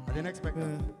 I didn't expect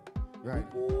that. Right.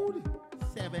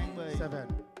 7, boy. 7.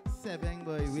 7,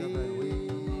 boy.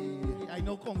 7. I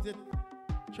know comes it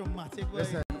traumatic, boy.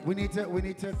 Listen, we need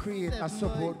to create a 7,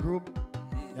 support boy. group.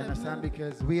 You understand?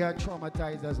 Because we are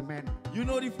traumatized as men. You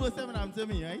know the first 7 happened to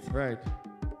me, right? Right.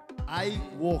 I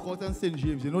walk out on St.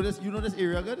 James. You know this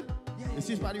area good? Yeah. This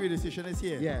is part of the radio station is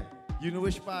here. Yeah. You know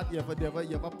which part you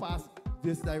ever pass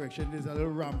this direction, there's a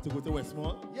little ramp to go to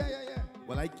Westmall. Yeah.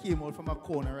 Well, I came out from a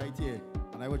corner right here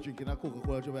and I was drinking a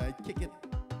Coca-Cola drink. I kick it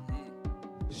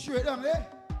Straight down there.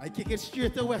 I kick it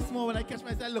straight to Westmall. When I catch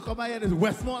myself, look at my head, it's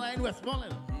Westmoreland.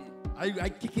 I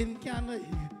kick in can. And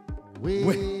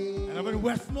I'm in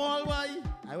Westmall, why?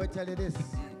 I will tell you this.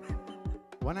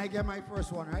 When I get my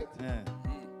first one, right? Yeah.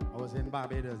 I was in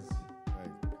Barbados.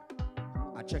 Right.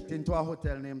 I checked into a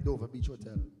hotel named Dover Beach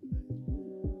Hotel.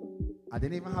 I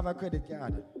didn't even have a credit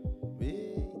card.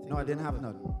 No, I didn't have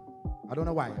none. I don't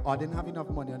know why. Or I didn't have enough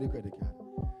money on the credit card.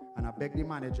 And I begged the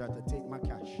manager to take my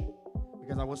cash.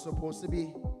 Because I was supposed to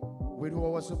be with who I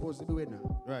was supposed to be with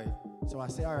now. Right. So I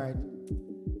say, all right,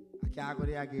 I can't go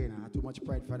there again. I have too much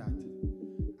pride for that.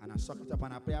 And I suck it up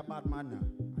and I play a bad man now.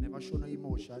 I never show no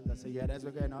emotions. I say, yeah, that's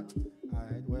what's going on. All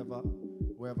right,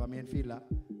 wherever me and feel that.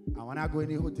 And when I go in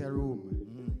the hotel room,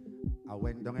 I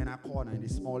went down in a corner, in the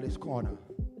smallest corner.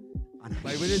 And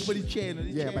By the chair,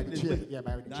 by the chair. Yeah,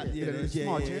 by the chair. The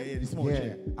small chair. The small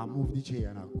chair. I move the chair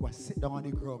and I go sit down on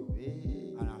the ground.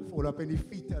 And I fall up in the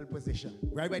fetal position.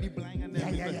 Right by the blind and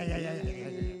then. Yeah.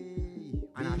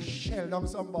 And I shell down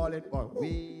some ball and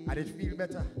I did feel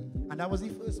better. And that was the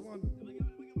first one.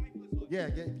 Yeah,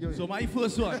 So my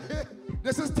first one.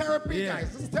 This is therapy,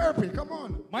 guys. This is therapy. Come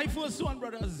on. My first one,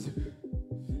 brothers.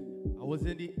 I was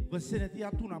in the vicinity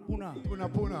of Tunapuna.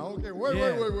 Okay,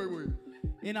 wait.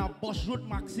 In a Bush Road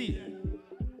Maxi.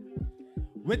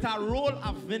 With a roll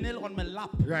of vinyl on my lap.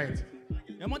 Right.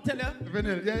 I'm going to tell you?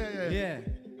 Vinyl, yeah.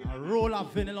 A roll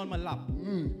of vinyl on my lap.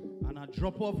 And I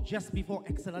drop off just before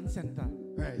Excellence Center.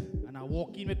 Right. And I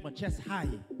walk in with my chest high.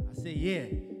 I say, yeah,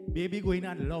 baby go in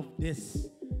and love this.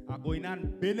 I go in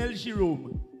and vinyl she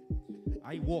room.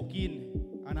 I walk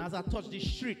in, and as I touch the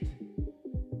street,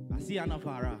 I see a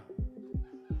Navara.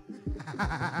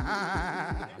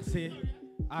 I say,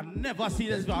 I never seen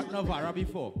this Navara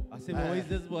before. I say, who is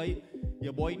this boy?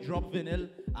 Your boy dropped vinyl.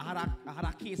 I had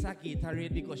a case of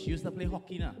Gatorade because she used to play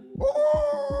hockey now.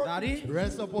 Oh, Daddy? real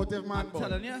supportive man. I'm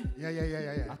telling you.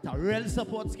 Yeah. At a real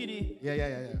support skinny.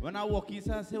 Yeah. When I walk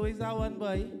in, I say, who is that one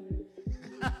boy?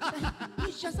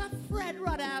 He's just a friend,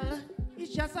 Rodel. He's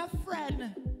just a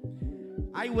friend.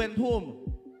 I went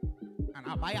home and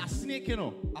I buy a snake, you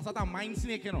know. I thought a mine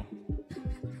snake, you know.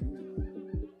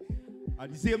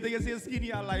 And the same thing as saying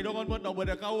skinny, I lie down on my double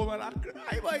decker home and I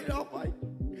cry, boy.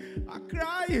 I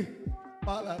cry.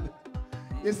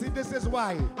 You see, this is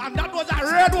why. And that was a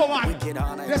red woman.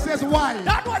 This is why.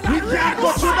 That was a red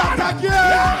Go through that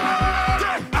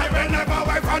Yeah. I will never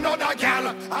wife another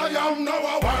girl. I am now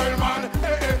a wild man.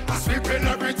 I sleep in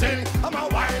everything. I'm a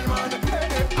wild man.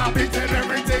 I beat in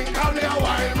everything. Call me a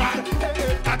wild man.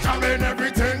 I jam in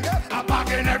everything. I pack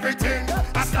in everything.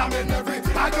 I slam in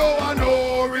everything. I don't want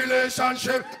no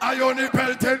relationship. I only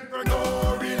pelted.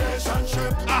 No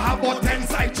relationship. I have about 10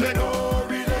 side chicks. No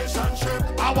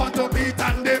relationship. I want to beat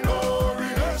and them. No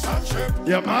relationship.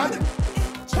 Yeah, man.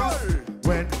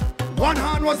 When one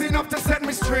hand was enough to set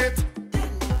me straight.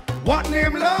 What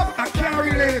name love? I can't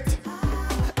relate.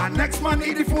 And next man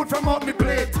need the food from out me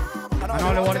plate. And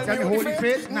all I want to tell me holy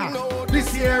faith now. No,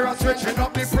 this year I'm switching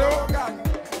up the program.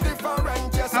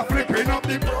 Different, just I'm flipping up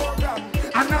the program.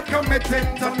 I'm not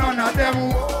committing to none of them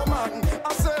woman.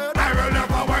 I said I will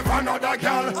never wife another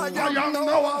girl. I am now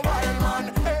a wild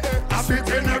man. I'm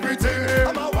beating everything.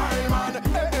 I'm a wild man.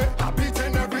 I'm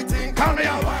beating everything. Call me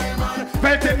a wild man.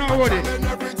 Belting nobody. I'm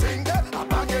everything. I'm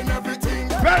bagging everything.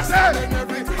 Belting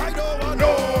everything. I don't want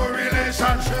no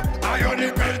relationship. I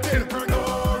only belting for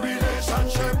no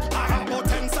relationship. I have about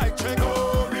 10 side check.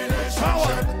 No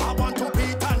relationship. I want to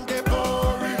beat and give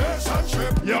no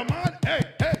relationship. Yeah, man. Hey.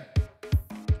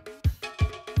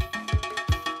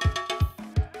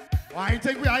 I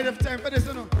think we have time for this,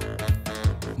 you know.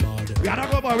 We gotta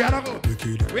go, boy. We gotta go.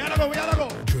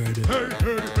 Hey.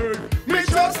 Me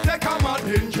just take a mad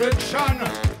injection.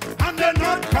 And they're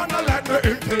not gonna let the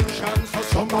intention. So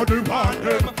somebody want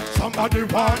them.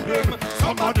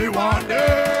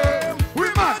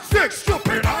 We mad sick,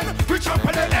 stupid, and we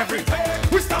jumping on everything.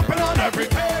 We stomping on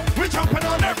everything. We jumping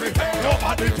on everything.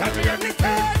 Nobody tell me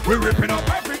anything. We ripping up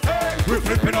everything. We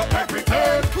flipping up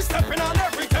everything. We stepping on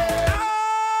everything.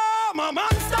 Ah, my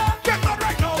monster, get mad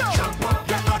right now. Jump up,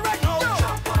 get mad right now.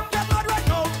 Jump up, get mad right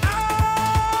now.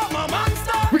 Ah, my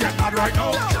monster, we get mad right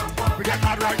now. Jump up, we get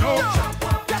mad right now.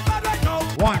 Jump up, get mad right now.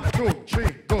 1, 2, 3,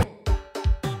 go.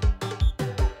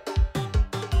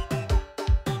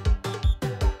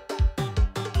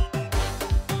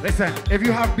 Listen, if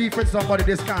you have beef with somebody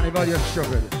this carnival, you're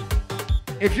stupid.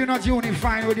 If you're not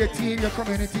unifying with your team, your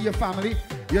community, your family,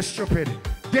 you're stupid.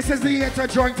 This is the year to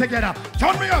join together.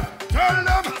 Turn me up. Tell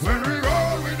them when we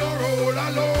roll, we don't roll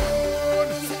alone.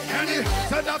 Any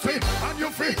said that free and you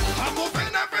free. I'm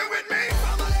moving every with me.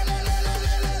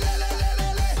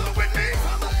 So with me.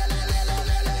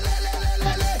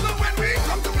 So when we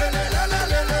come to play,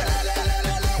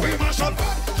 we mash up,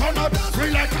 turn up,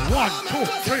 free like 1, 2,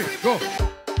 3, go.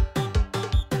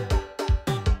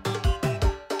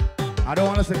 I don't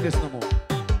want to sing this no more.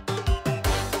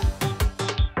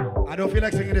 I don't feel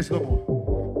like singing this no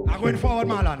more. I'm going forward,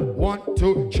 Marlon. 1,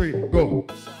 2, 3, go.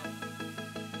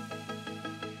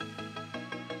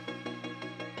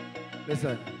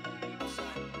 Listen.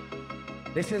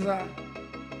 This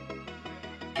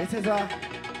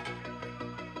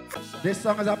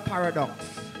song is a paradox.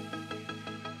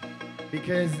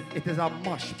 Because it is a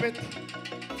mosh pit.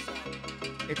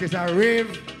 It is a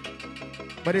rave.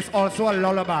 But it's also a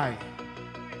lullaby.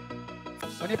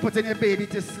 When you're putting your baby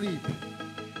to sleep,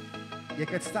 you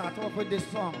could start off with this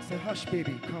song. Say, hush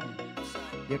baby, come.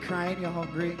 You're crying, you're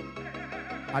hungry.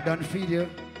 I done feed you.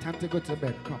 Time to go to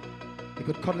bed, come. You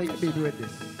could cuddle your baby with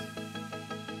this.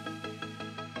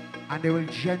 And they will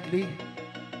gently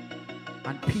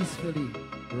and peacefully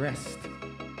rest,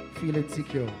 feeling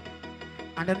secure.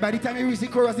 And then by the time you reach the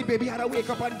chorus, the baby had to wake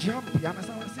up and jump. You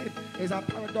understand what I'm saying? It's a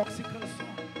paradoxical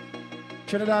song.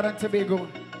 Trinidad and Tobago,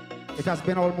 it has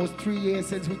been almost 3 years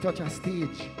since we touched a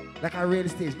stage, like a real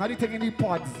stage. Not taking any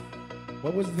pods.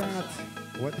 What was that?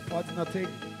 What pods? Nothing.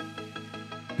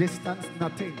 Distance,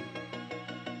 nothing.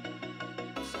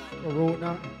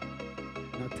 Corona,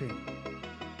 nothing.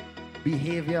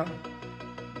 Behavior,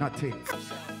 nothing.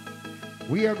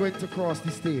 We are going to cross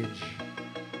the stage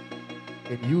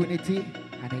in unity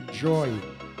and in joy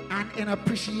and in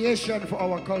appreciation for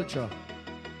our culture.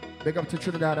 Big up to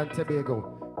Trinidad and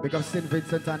Tobago. Big up St.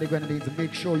 Vincent and the Grenadines.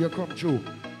 Make sure you come through.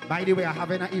 By the way, I'm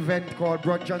having an event called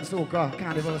Brunch and Soca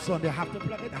Carnival Sunday. I have to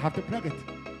plug it. I have to plug it.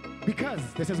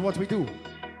 Because this is what we do.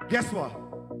 Guess what?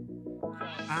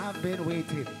 I've been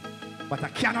waiting. But I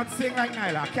cannot sing like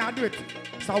Nyla. I can't do it.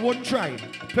 So I wouldn't try.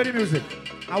 Play the music.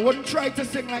 I wouldn't try to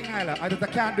sing like Nyla. I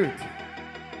can't do it.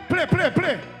 Play, play,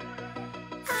 play.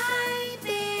 I've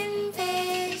been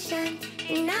patient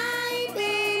and I've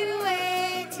been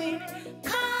waiting.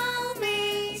 Call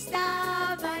me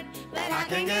stubborn, but I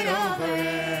can't get over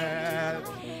it.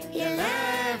 You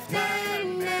left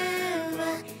and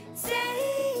never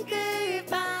say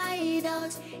goodbye.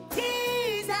 Those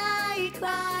tears I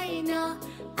cry, no,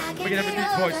 I can't get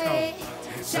over it.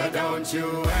 So don't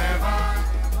you ever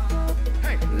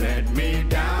let me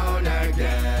down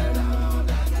again.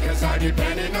 Cause I'm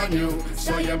depending on you,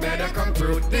 so you better come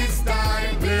through this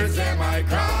time. Please hear my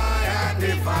cry, and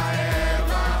if I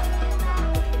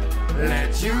ever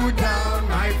let you down,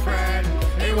 my friend,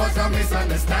 it was a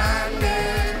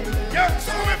misunderstanding. Yeah,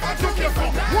 so if I took you for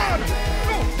 1,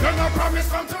 2, then I promise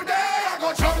from today I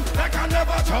go jump like I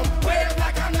never jump, wave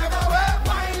like I never wave,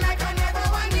 wine like I never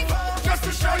wine before, just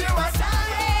to show you I'm sorry,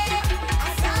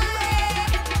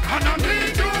 and I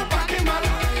need you back in my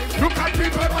life. Look at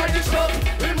people by the show,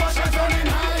 emotions running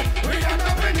high, we end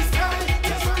up in the sky,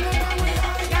 just running down we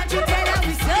high. Can't you tell that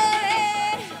we sorry?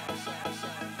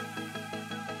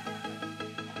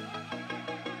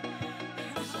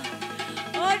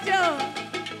 Ojo,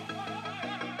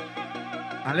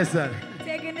 And listen.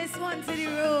 taking this one to the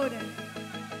road.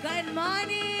 Good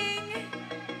morning.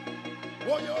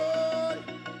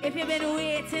 If you've been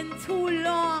waiting too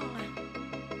long,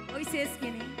 what you say,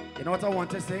 Skinny? You know what I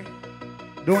want to say?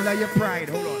 Don't let your pride,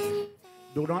 hold on.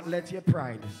 Do not let your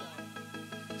pride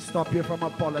stop you from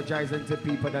apologizing to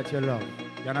people that you love.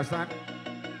 You understand?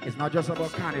 It's not just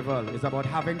about carnival. It's about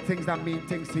having things that mean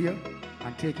things to you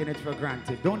and taking it for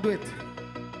granted. Don't do it.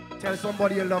 Tell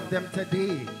somebody you love them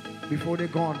today before they're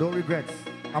gone. Don't regret.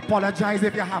 Apologize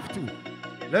if you have to.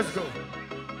 Let's go.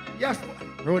 Yes,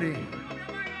 Rody.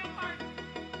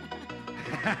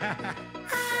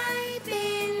 I've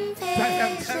been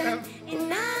patient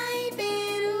and I've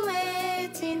been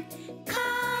waiting.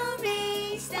 Call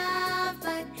me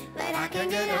stubborn, but I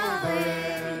can't get over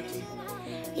it.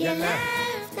 You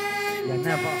left and You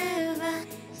never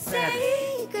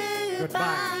say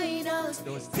goodbye.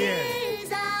 Those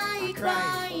tears I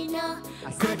cry, no,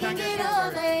 I can't get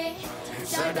over it.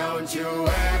 So don't you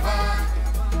ever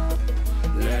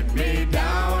let me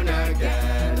down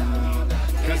again.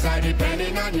 Cause I'm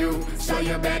depending on you, so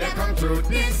you better come through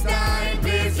this time.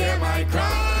 Please hear my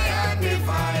cry, and if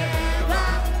I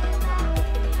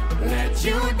ever let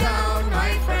you down,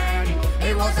 my friend,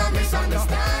 it was a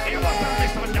misunderstanding. It was a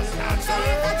misunderstanding. So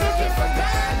if I took it for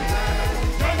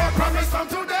granted, then I promise from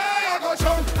today I go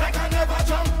jump like I never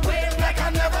jump, wave like I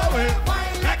never wave,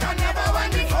 wine like I never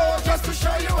went before, just to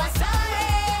show you I'm sorry,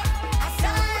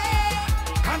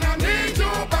 and I need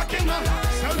you back in my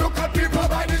life. So look at people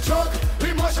by the truck,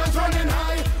 emotions running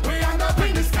high, we end up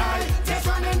in the sky, just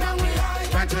running down we high.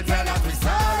 can't you tell that we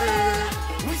sorry?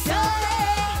 We sorry.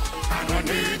 I don't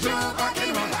need you back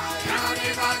in my life. Can't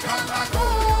even come back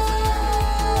home.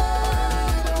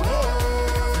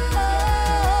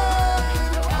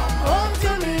 Home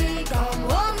to me, come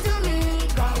home to me,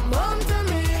 come home to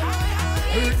me.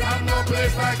 It's not no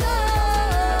place like home.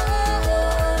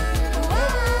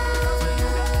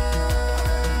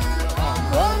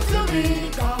 Home to me,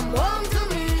 come home to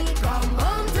me, come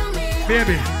home to me.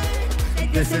 Baby,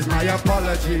 this is my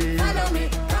apology. Follow me,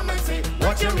 come and see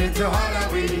What you mean to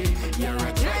Halloween? You're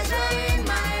a treasure in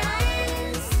my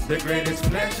eyes. The greatest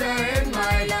pleasure in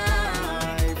my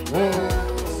life. Whoa.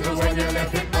 So when you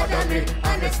left it bother me,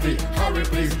 honestly, hurry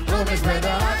please, home is where the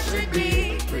heart should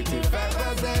be. Pretty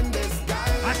feathers in the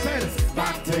sky. I said,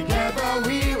 back together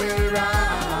we will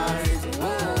rise.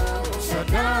 Whoa. So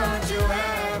don't you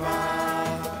ever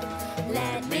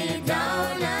Let me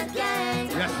down again.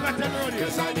 Yes, let them know this.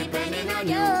 Cause I'm depending on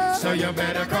you. So you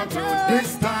better come through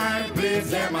this time, please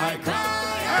hear my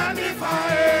cry. And if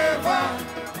I ever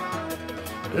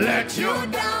let you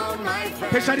Down, my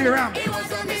friend. picture the ramp, It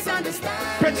was a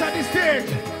misunderstanding. picture the stage,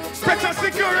 picture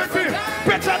security,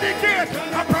 picture the gate.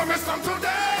 I promise from today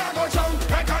I go jump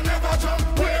like I never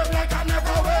jump, wave like I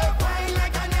never wave, wine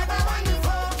like I never wine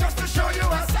before, just to show you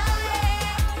I'm sorry,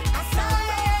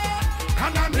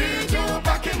 and I need you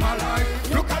back in my life.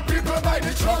 Look at people by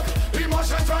the truck,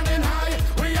 emotions running high,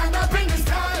 we end up in the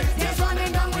sky. Tears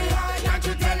running down we high. Can't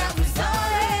you tell us we're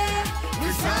sorry,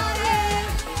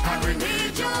 And we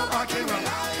need you back in my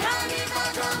life. Can't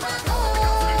even come back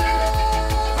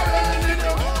I really need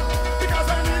you, because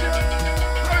I need you,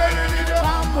 I really need you.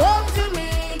 Come home to me,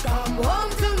 come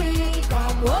home to me,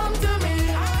 come home to me.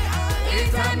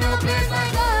 It's a no place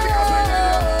like home.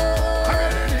 I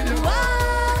really need you,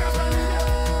 because I need you,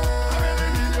 I really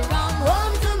need you. Come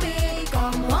home to me,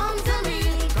 come home to me,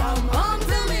 come home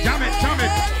to me. Jam it, jam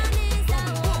it.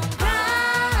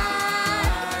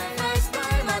 First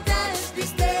time I touch the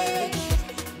stage,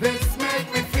 This make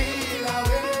me feel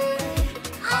away.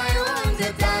 I want to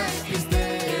touch the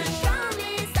stage.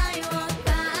 Promise I won't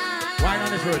cry. Wine on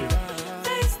this road.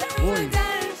 First time I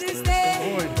touch the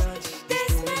stage,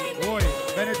 this make me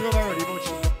Bend it over already,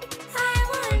 I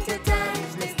want to touch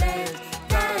the stage,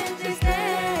 touch the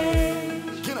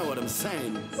stage. You know what I'm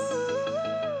saying?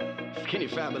 Skinny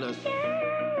fabulous.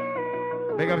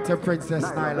 Big up to Princess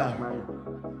Nyla.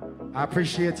 I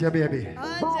appreciate you, baby.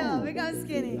 Joe, we got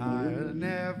skinny. I'll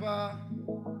never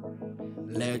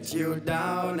Let you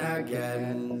down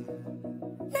again.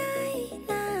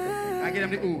 I get him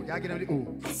the ooh. I get him the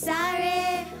ooh.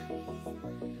 Sorry,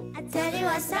 I tell you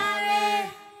I'm sorry.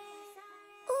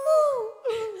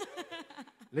 Ooh.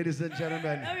 Ladies and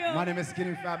gentlemen, my name is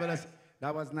Skinny Fabulous.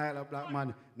 That was Nyla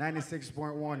Blackman,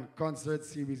 96.1 concert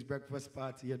series breakfast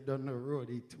party. You don't know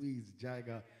Roadie, Tweez,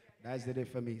 Jaiga. That's the day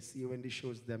for me. See you in the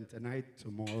shows them tonight,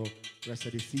 tomorrow, rest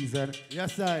of the season.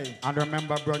 Yes, I. And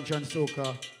remember brunch and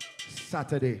soca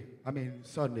Sunday,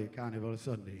 Carnival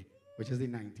Sunday, which is the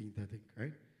 19th, I think,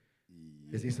 right?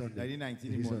 Is it Sunday?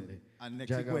 19 Is it morning. Sunday? And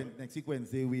Jaiga. next week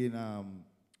Wednesday we in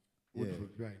Woodford,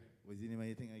 right. What's the name of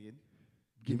your thing again?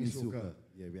 Gimme Soca.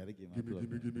 Yeah, we had a game. Gimme.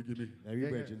 Larry Yeah,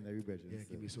 Bridgen. Yeah,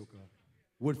 Gimme Soca.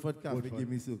 Woodford Cafe, Woodford.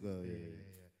 Gimme Soca.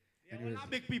 Yeah. Anyways, A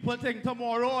big people thing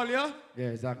tomorrow, all yeah? yeah,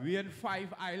 exactly. We in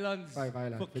 5 islands. 5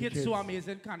 islands For for Kids kids. So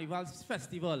Amazing Carnival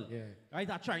Festival. Yeah. Right?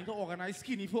 I'm trying to organize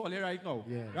skinny for all you right now.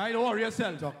 Yeah. Right? Don't worry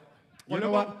yourself. So, you All know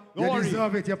about- what? don't You worry.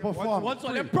 deserve it. You perform. Once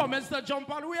all them promise to jump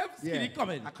on, we have skinny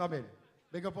coming. I come in.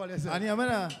 Big up all yourself. And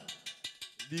yeah,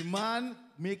 the man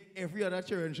make every other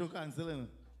children show cancel. You know?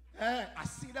 Hey, I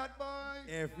see that, boy.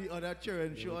 Every other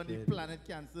children show on the planet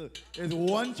cancel. There's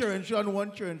one children show and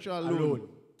one children show alone.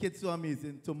 Kids So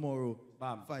Amazing tomorrow.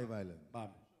 Bam. 5 Island. Bam.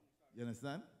 You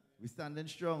understand? We standing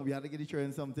strong. We had to get the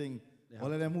children something. Yeah.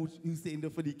 All of them who stay in there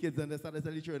for the kids and they start to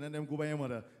tell the children and them go by your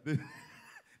mother.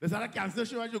 They start to cancel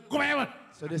show and you go by your mother.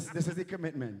 So this is the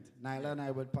commitment. Nyla and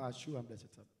I will pass through and bless it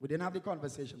up. We didn't have the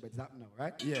conversation, but it's happening now,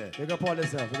 right? Yeah. Big up all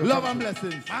yourself. Big up Love all and yourself.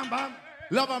 blessings. Bam, bam.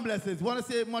 Love and blessings. Want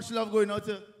to say much love going out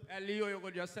to... Leo, you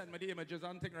could just send me the images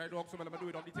and thing right walk, so I'm going to do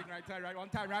it on the thing right one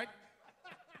time, right?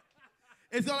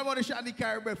 It's all about the Shandy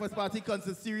Carib Breakfast Party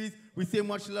Concert Series. We say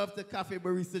much love to Cafe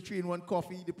Barista 3-in-1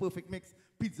 Coffee, the perfect mix.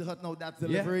 Pizza Hut now that's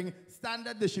delivering.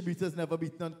 Standard Distributors, never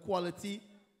beaten on quality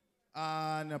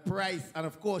and price. And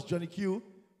of course, Johnny Q,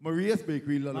 Maria's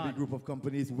Bakery, Lullaby Group of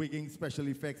Companies, Wigging, Special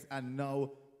Effects, and now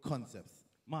Concepts.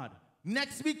 Mad.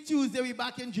 Next week, Tuesday, we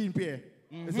back in Jean Pierre.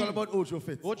 It's all about Ocho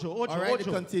Fit. Ocho, All right, it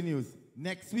Ocho. continues.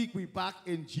 Next week, we back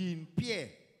in Jean Pierre.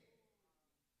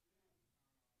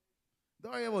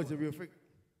 Don't worry about it, real freak.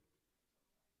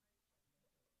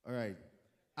 All right.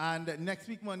 And next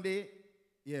week, Monday,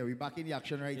 yeah, we're back in the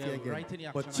action right here again. right in the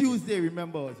action But Tuesday,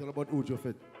 remember, it's all about Ocho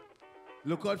Fit.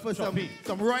 Look out for some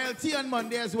royalty on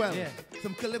Monday as well. Yeah.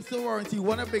 Some Calypso warranty.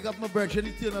 Want to big up my brethren,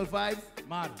 Eternal Vibes.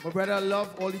 Mad. My brother,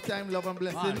 love all the time, love and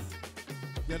blessings. Man.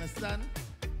 You understand?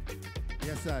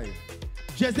 Yes, I.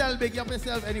 Giselle, big up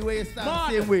yourself anyway. You stand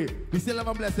Man. same way. We still love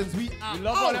and blessings. We are We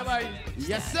love out. whatever.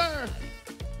 Yes, sir.